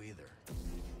of you either. I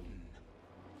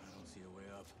don't see a way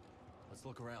up. Let's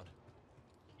look around.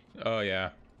 Oh yeah.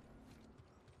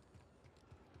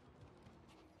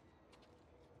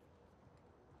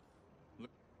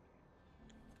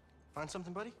 Find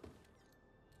something, buddy?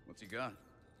 What's he got?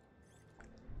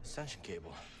 Ascension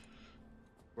cable.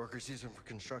 Workers use them for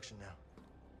construction now.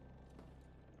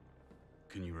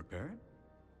 Can you repair it?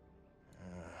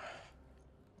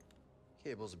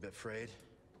 Cable's a bit frayed.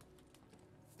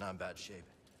 Not in bad shape.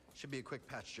 Should be a quick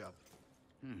patch job.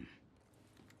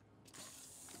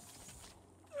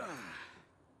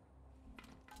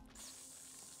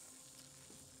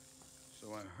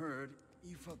 So I heard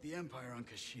you fought the Empire on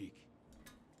Kashyyyk.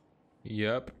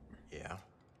 Yep. Yeah.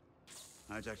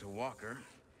 Hijacked a walker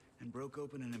and broke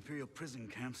open an Imperial prison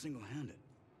camp single-handed.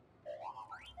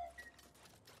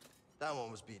 That one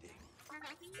was BD.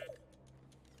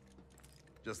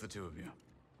 Just the two of you.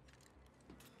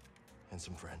 And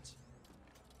some friends.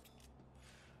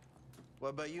 What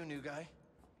about you, new guy?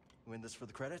 You in this for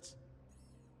the credits?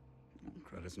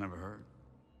 Credits never hurt.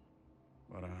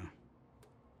 But, I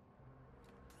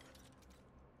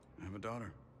have a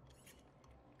daughter.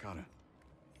 Kata.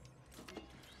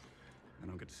 I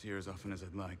don't get to see her as often as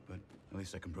I'd like, but at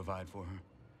least I can provide for her.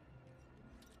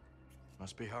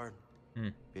 Must be hard.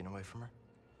 Being away from her.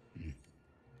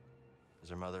 Is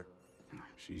her mother?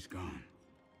 She's gone.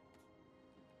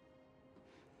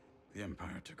 The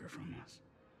Empire took her from us.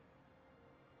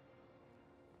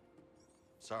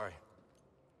 Sorry.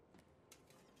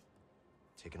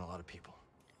 Taking a lot of people.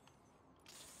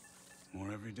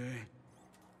 More every day.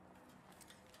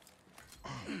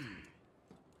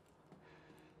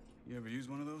 You ever use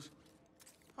one of those?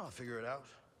 I'll figure it out.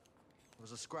 It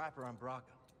was a scrapper on Braca.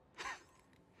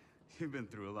 You've been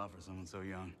through a lot for someone so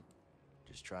young.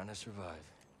 Just trying to survive.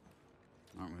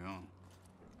 Aren't we all?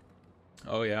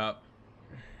 Oh, yeah.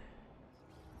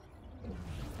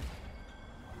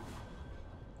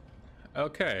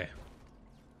 Okay.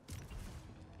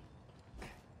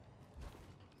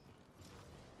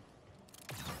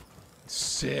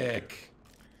 Sick.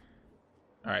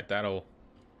 All right, that'll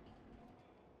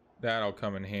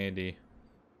come in handy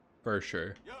for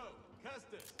sure. Yo,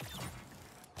 Kestis.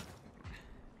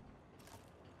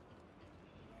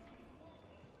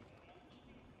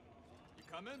 You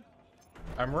coming?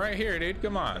 I'm right here, dude.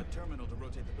 Come on. Terminal to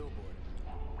rotate the billboard.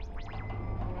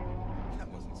 That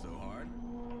wasn't so hard.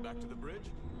 Back to the bridge?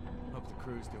 Hope the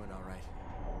crew's doing all right.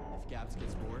 If Gabs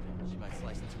gets bored, she might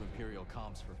slice into Imperial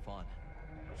comms for fun.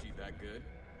 She that good?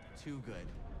 Too good.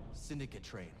 Syndicate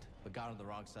trained, but got on the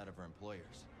wrong side of her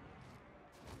employers.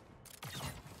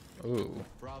 Ooh.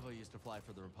 Bravo used to fly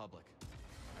for the Republic.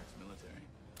 Ex-military.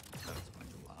 That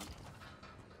explains a lot.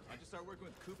 I just started working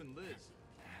with Coop and Liz.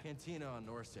 Cantina on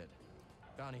Norset.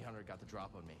 Bounty hunter got the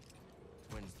drop on me.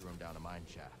 Twins threw him down a mine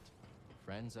shaft.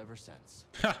 Friends ever since.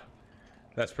 Ha!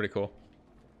 That's pretty cool.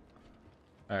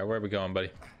 All right, where are we going, buddy?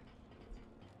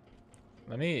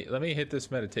 Let me hit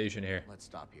this meditation here. Let's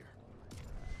stop here.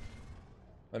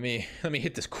 Let me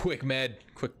hit this quick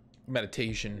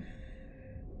meditation.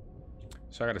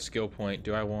 So I got a skill point.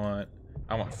 I want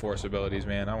force abilities,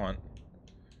 man.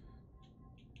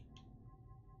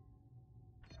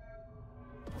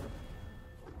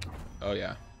 Oh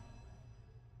yeah.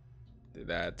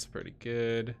 That's pretty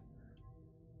good.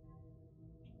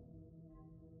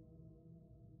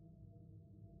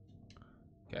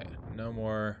 Okay, no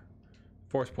more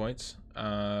force points.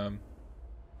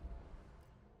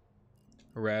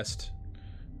 Rest,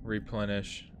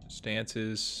 replenish,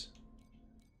 stances,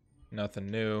 nothing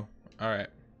new. All right.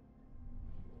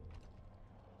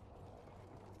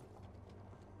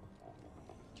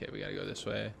 Okay, we gotta go this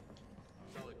way.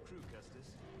 Solid crew,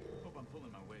 Kestis. Hope I'm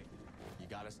pulling my weight. You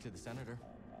got us to the senator.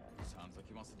 Sounds like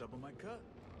he wants to double my cut.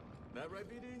 That right,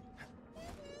 BD?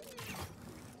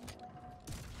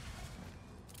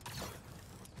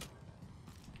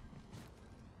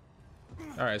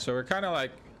 All right, so we're kind of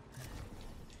like,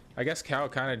 I guess Cal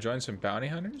kind of joined some bounty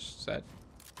hunters. Is that?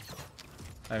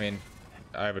 I mean,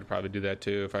 I would probably do that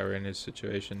too if I were in his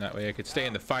situation. That way I could stay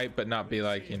in the fight, but not be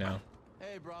like, you know,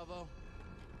 Hey, Bravo.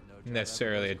 No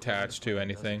necessarily attached to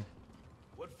anything.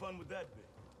 What fun would that be?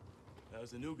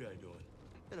 How's the new guy doing?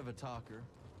 Bit of a talker,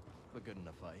 but good in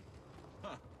a fight.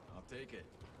 Huh, I'll take it.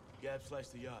 Gab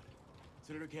sliced the yacht.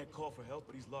 Senator can't call for help,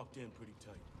 but he's locked in pretty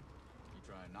tight. You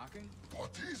trying knocking?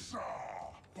 Batista!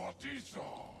 Batista!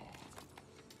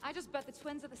 I just bet the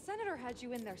twins at the Senator had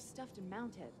you in there stuffed and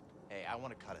mounted. Hey, I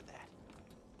want a cut of that.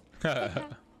 Okay.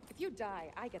 If you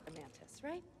die, I get the mantis,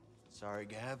 right? Sorry,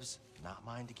 Gabs. Not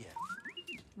mine to get.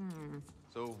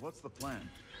 So what's the plan?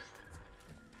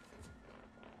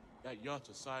 That yacht's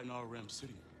a site in our Ram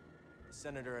City. The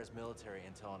Senator has military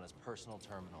intel on his personal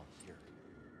terminal here.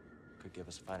 Could give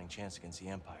us a fighting chance against the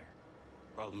Empire.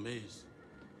 Problem is,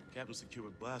 Captain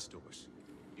secured blast doors.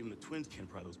 Even the twins can't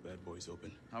pry those bad boys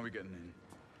open. How are we getting in?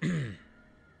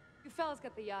 You fellas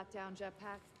get the yacht down,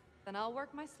 Jetpack. Then I'll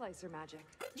work my slicer magic.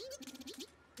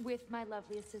 With my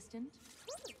lovely assistant.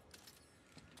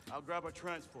 I'll grab our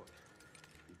transport.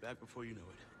 Be back before you know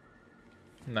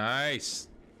it. Nice.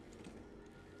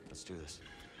 Let's do this.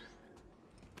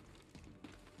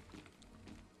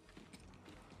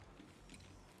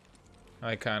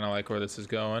 I kind of like where this is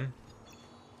going.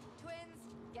 Twins,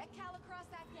 get Cal across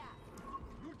that gap.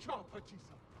 You chop,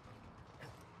 Batista.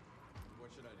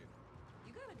 What should I do?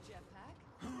 You got a jetpack.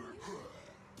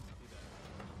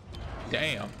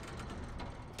 Damn.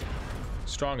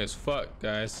 Strong as fuck,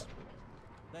 guys.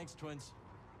 Thanks, twins.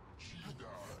 Keep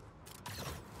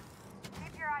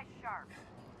your eyes sharp.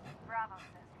 Bravo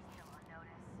says we're still on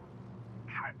notice.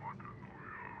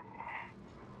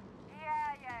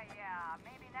 Yeah.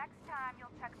 Maybe next time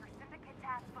you'll check for syndicate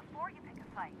tasks before you pick a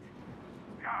fight.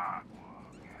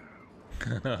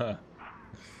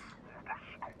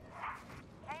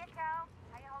 Hey, Cal.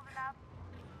 How you holding up?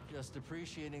 Just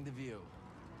appreciating the view.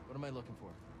 What am I looking for?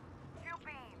 2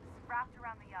 beams wrapped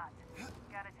around the yacht.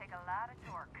 Gotta take a lot of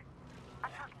torque.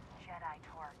 I'm talking Jedi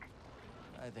torque.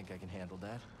 I think I can handle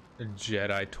that.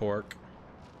 Jedi torque.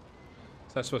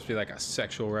 Is that supposed to be like a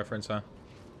sexual reference, huh?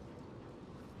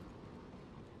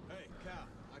 Hey, Cal.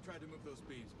 I tried to move those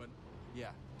beams, but...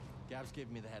 Yeah. Gabs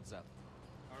gave me the heads up.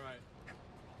 All right.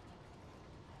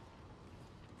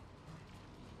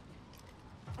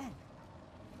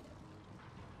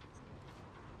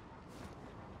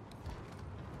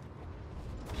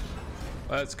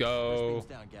 Let's go.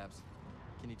 Down, Gabs.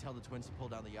 Can you tell the twins to pull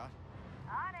down the yacht?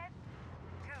 On it.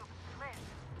 Goop, Liz,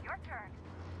 your turn.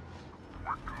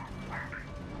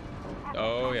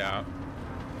 Oh yeah.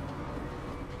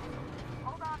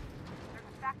 Hold on. There's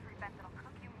a factory vent that'll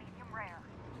cook you medium rare.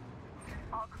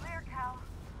 All clear, Cal.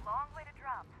 Long way to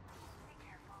drop. Be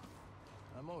careful.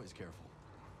 I'm always careful.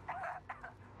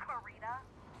 Corita,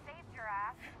 saved your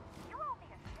ass. You owe me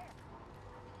a ship.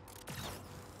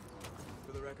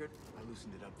 For the record, I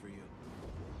loosened it up for you.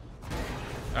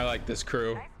 I like this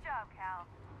crew. Nice job, Cal.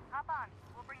 Hop on.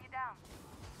 We'll bring you down.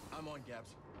 I'm on,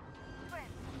 Gabs.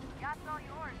 Twins, yacht's all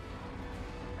yours.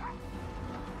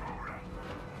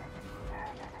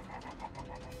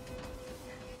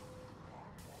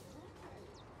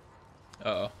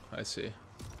 Uh-oh, I see.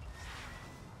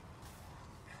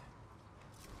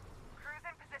 Crew's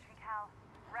in position, Cal.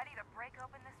 Ready to break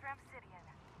open this Ramsidian.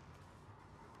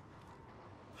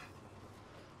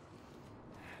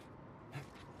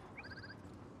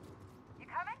 You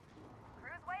coming?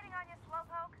 Crew's waiting on you,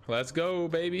 Slowpoke. Let's go,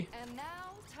 baby. And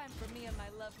now, time for me and my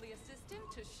lovely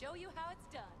assistant to show you how it's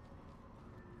done.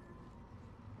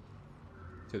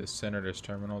 To the Senator's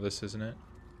terminal, this isn't it?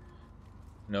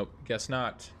 Nope, guess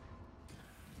not.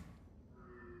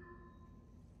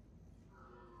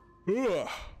 Ugh.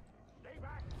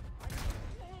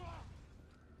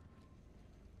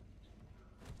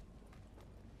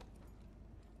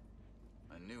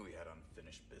 I knew we had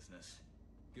unfinished business.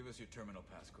 Give us your terminal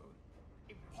passcode.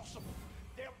 Impossible.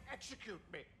 They'll execute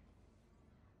me.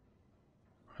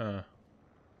 Huh.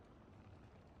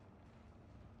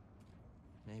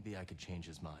 Maybe I could change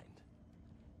his mind.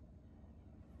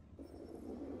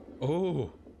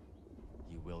 Oh.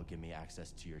 You will give me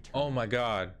access to your terminal. Oh my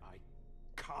god. I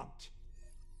can't.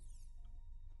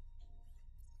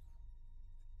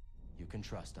 You can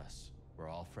trust us. We're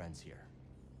all friends here.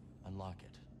 Unlock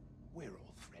it. We're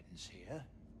all friends here.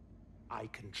 I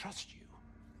can trust you.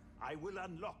 I will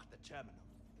unlock the terminal.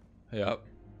 Yep.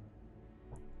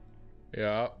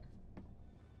 Yep.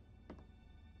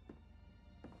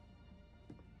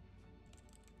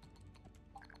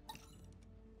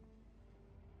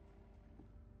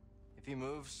 If he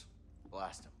moves,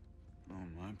 blast him.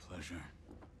 Oh, my pleasure.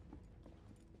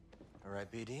 All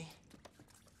right, BD.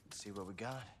 Let's see what we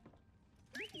got.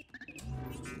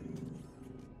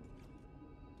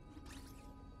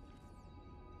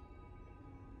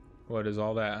 What is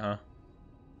all that, huh?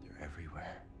 They're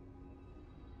everywhere.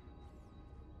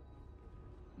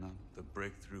 Not the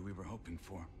breakthrough we were hoping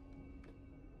for.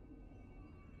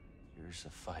 Years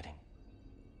of fighting.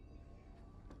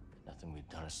 Nothing we've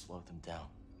done has slowed them down.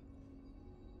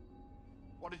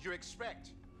 What did you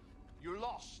expect? You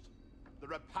lost. The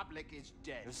Republic is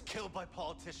dead. It was killed by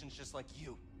politicians just like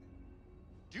you.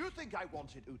 Do you think I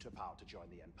wanted Utapau to join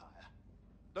the Empire?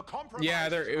 The compromise Yeah,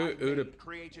 they're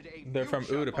created a they're from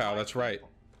future for Utapau, my that's right.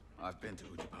 people. I've been to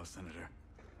Utapau, Senator.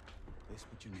 They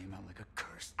spit your name out like a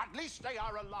curse. At least they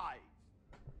are alive.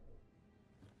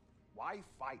 Why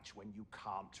fight when you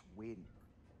can't win?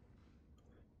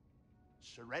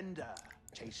 Surrender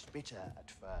tastes bitter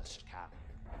at first, Cap,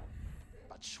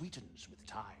 but sweetens with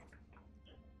time.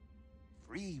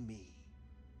 Free me,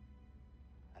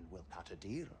 and we'll cut a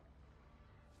deal.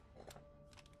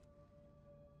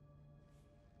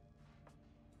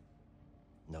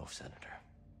 No, Senator.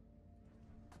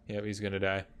 Yep, he's gonna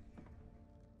die.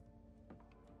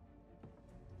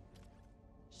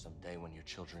 Someday when your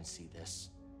children see this,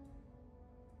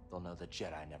 they'll know the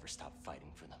Jedi never stopped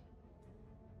fighting for them.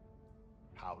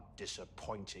 How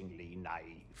disappointingly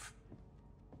naive.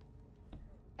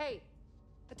 Hey,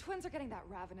 the twins are getting that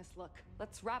ravenous look.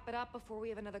 Let's wrap it up before we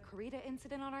have another Corita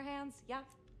incident on our hands, yeah?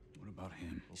 What about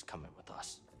him? He's coming with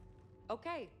us.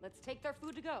 Okay, let's take their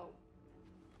food to go.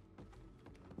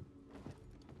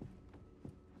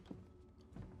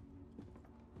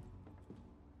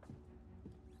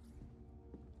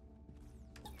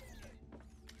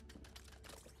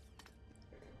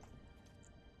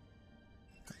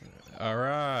 All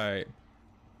right.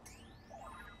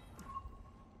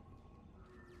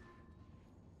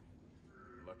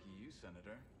 Lucky you,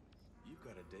 Senator. You've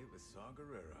got a date with Saw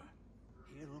Gerrera.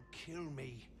 He'll kill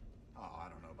me. Oh, I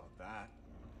don't know about that.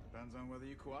 Depends on whether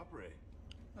you cooperate.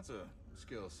 That's a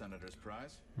skill Senator's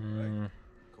prize, right?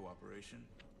 Cooperation.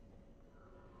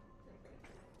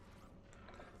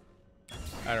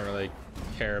 I don't really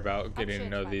care about getting to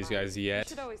know these guys yet. You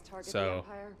should always target the So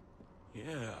Empire.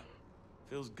 Yeah.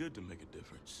 Feels good to make a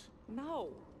difference. No,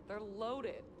 they're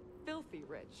loaded. Filthy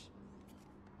rich.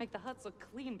 Make the huts look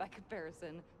clean by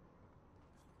comparison.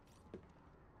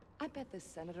 I bet this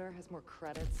senator has more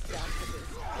credits down to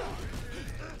this.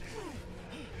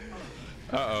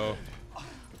 uh-oh.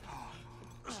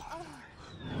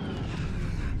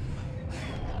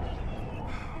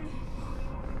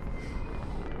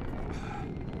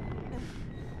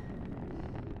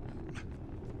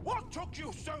 took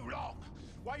you so long?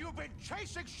 While you've been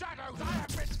chasing shadows, I have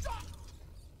been...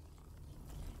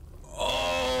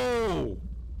 Oh!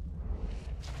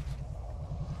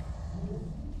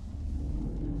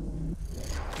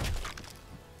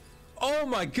 Oh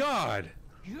my god!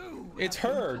 It's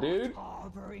her, dude.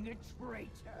 Harboring a traitor.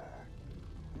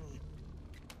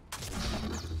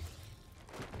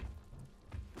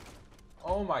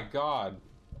 Oh my god.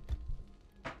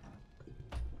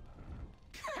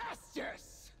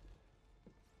 Kestis!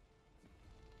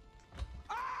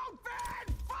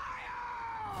 Open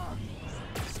fire!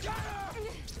 Scatter!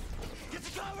 Get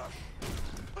to cover!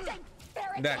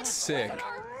 That's sick.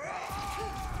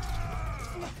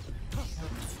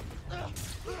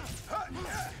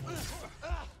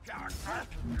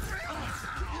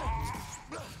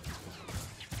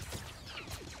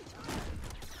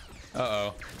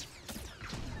 Uh-oh.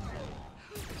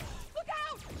 Look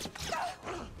out!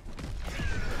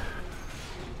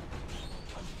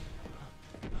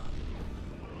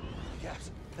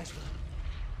 Yes, thanks for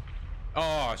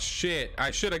Oh shit.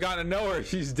 I should have gotten to know her.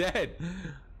 She's dead.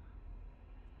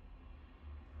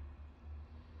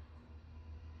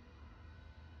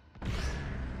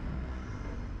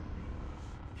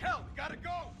 Cal, we gotta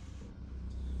go!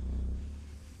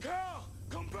 Cal,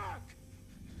 come back!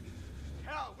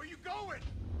 Cal, where you going?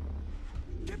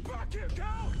 Get back here,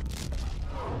 Cal!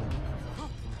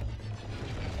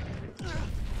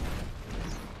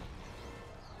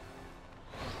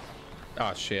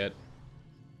 Oh shit.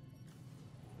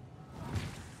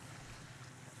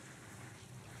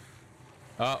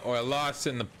 We're lost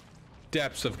in the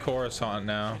depths of Coruscant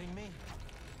now.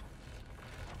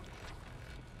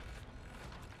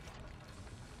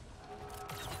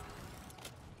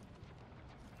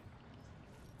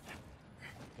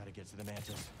 Gotta get to the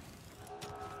Mantis.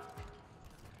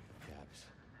 Gabs.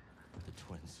 The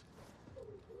twins.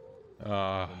 We'll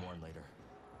mourn later.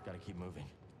 Gotta keep moving.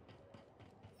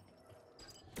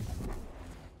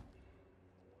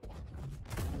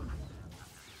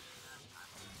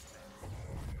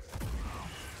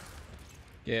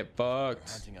 Get fucked.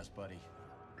 They're hunting us, buddy.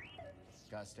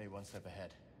 Gotta stay one step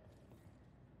ahead.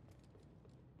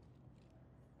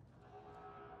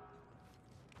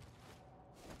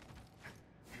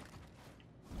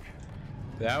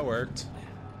 That worked.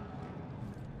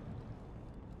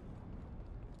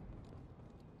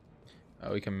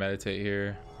 Oh, we can meditate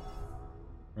here.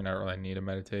 We don't really need to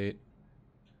meditate.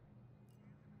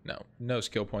 No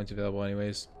skill points available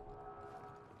anyways.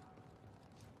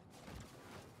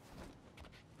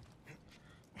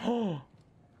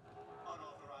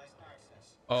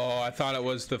 Oh, I thought it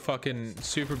was the fucking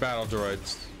super battle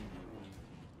droids.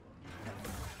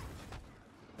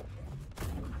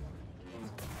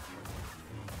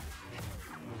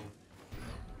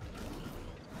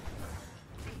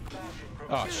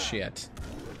 Oh shit.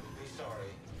 Be sorry.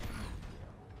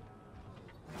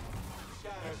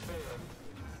 Scatter's failing.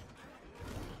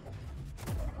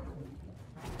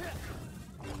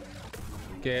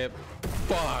 Get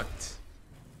fucked.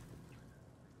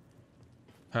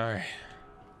 All right.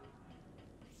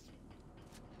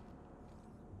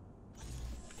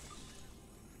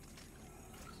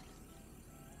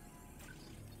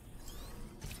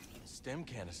 Stem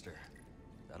canister.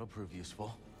 That'll prove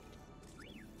useful.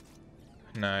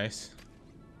 Nice.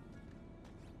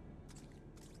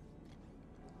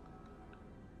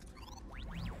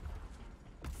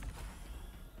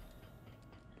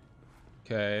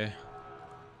 Okay.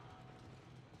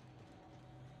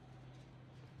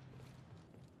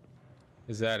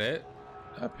 Is that it?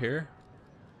 Up here?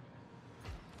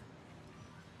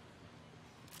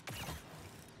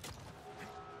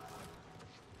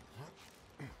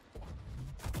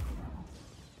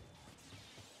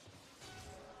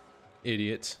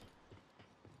 Idiots.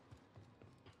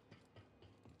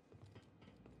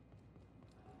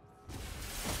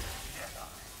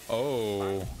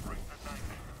 Oh.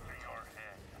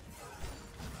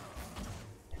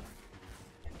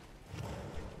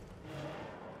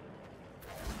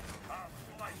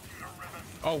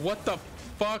 Oh, what the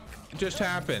fuck just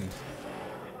happened?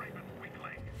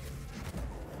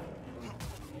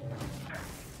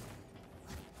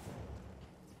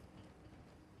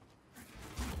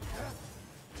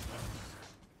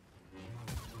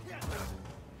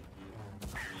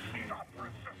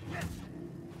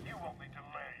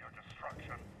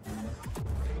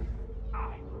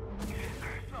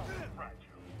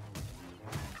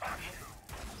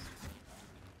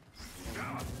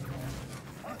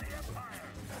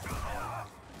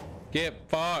 Get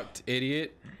fucked,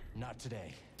 idiot. Not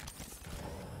today.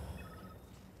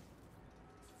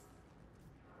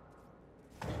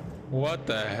 What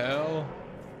the hell?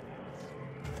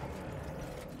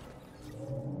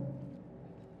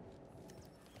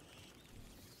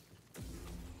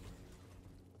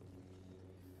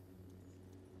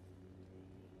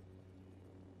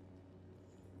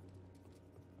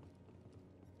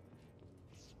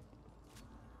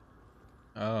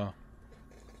 Oh.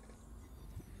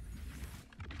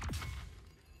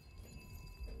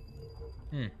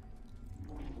 Hmm.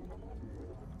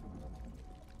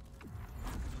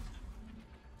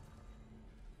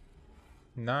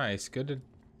 Nice. Good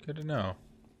to know.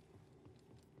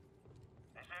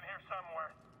 He's in here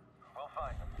somewhere. We'll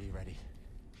find him. Be ready.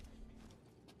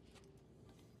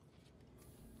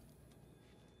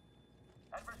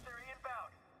 Adversary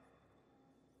inbound.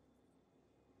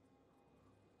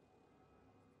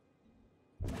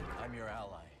 I'm your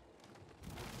ally.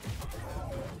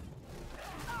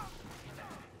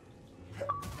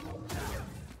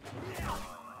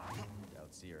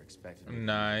 Outseer expected me to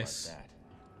Nice. like that.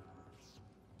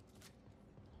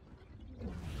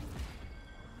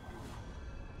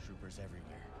 Troopers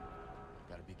everywhere.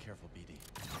 Gotta be careful, BD.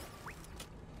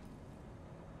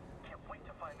 Can't wait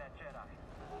to find that Jedi.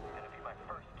 It's gonna be my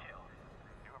first kill.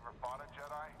 You ever fought a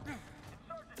Jedi?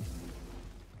 Sergeant!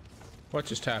 What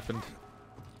just happened?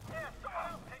 Yeah, someone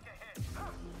else take a hit.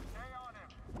 Stay on him.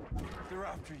 They're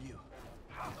after you.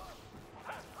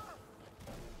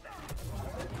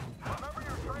 Remember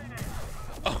your training.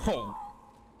 Oh.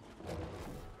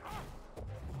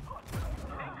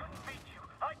 They couldn't beat you.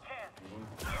 I can.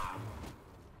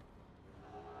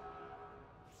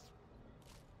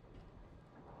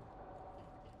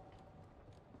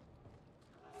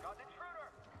 Got an intruder.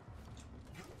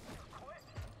 Quit.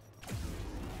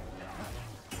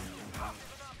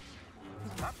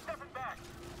 I'm stepping back.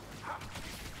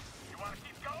 You want to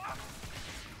keep going?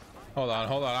 Hold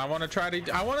on. I want to try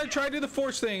to do the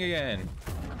force thing again.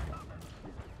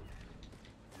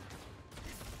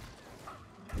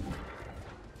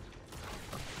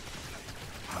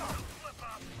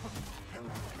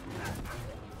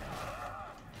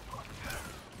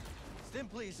 Stim,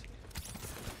 please.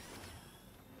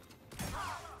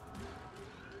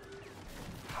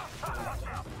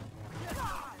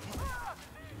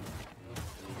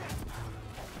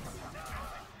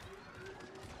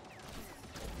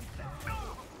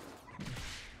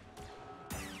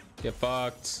 Get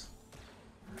fucked.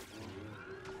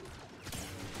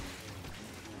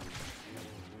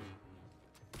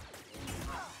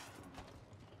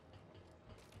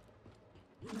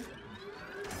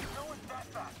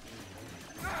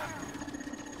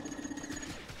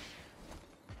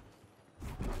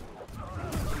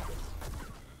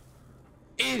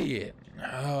 Idiot.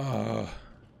 Oh,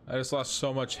 I just lost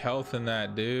so much health in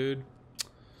that, dude.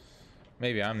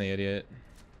 Maybe I'm the idiot.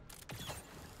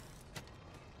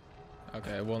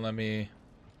 Okay, it won't let me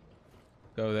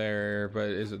go there, but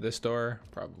is it this door?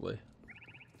 Probably.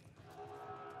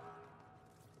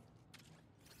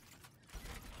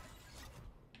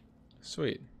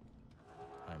 Sweet.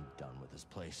 I'm done with this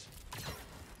place.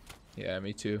 Yeah,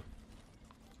 me too.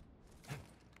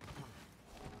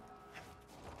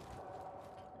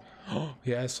 Oh,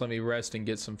 yes, let me rest and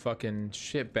get some fucking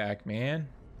shit back, man.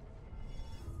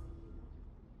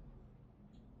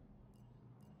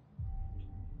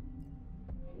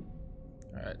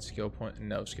 Alright, skill point.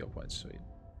 No skill points, sweet.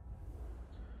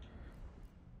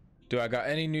 Do I got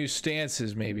any new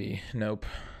stances, maybe? Nope.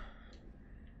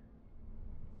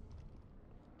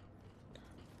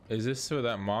 Is this where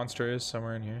that monster is?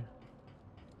 Somewhere in here?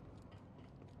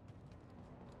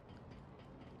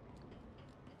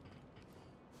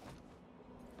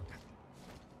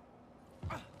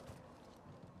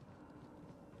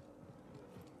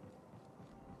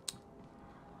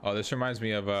 Oh, this reminds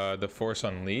me of The Force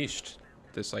Unleashed.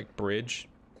 This like bridge.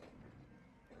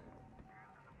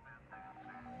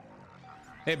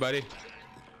 Hey, buddy.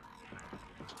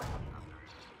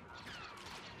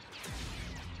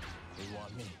 They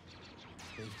want me.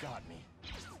 They've got me.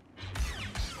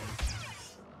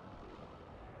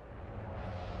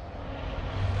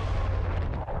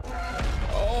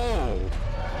 Oh!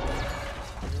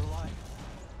 You're alive.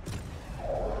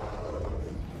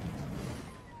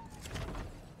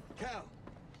 Cal,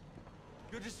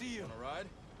 good to see you. On a ride?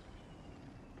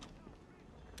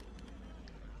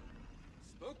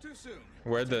 Spoke too soon.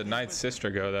 Where'd the Ninth Sister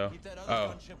go, though?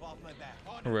 Oh.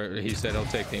 Where he said he'll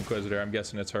take the Inquisitor. I'm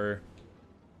guessing it's her.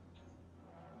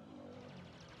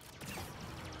 We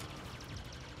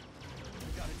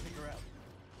gotta take her out.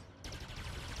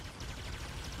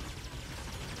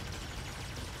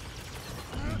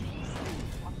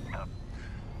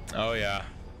 Oh, yeah.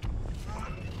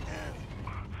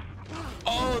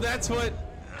 Oh, that's what...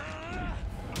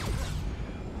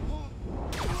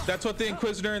 That's what the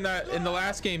Inquisitor in the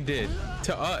last game did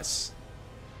to us.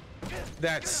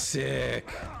 That's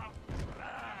sick.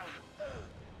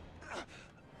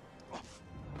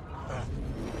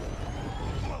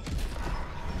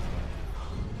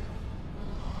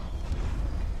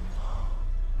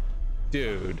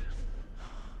 Dude.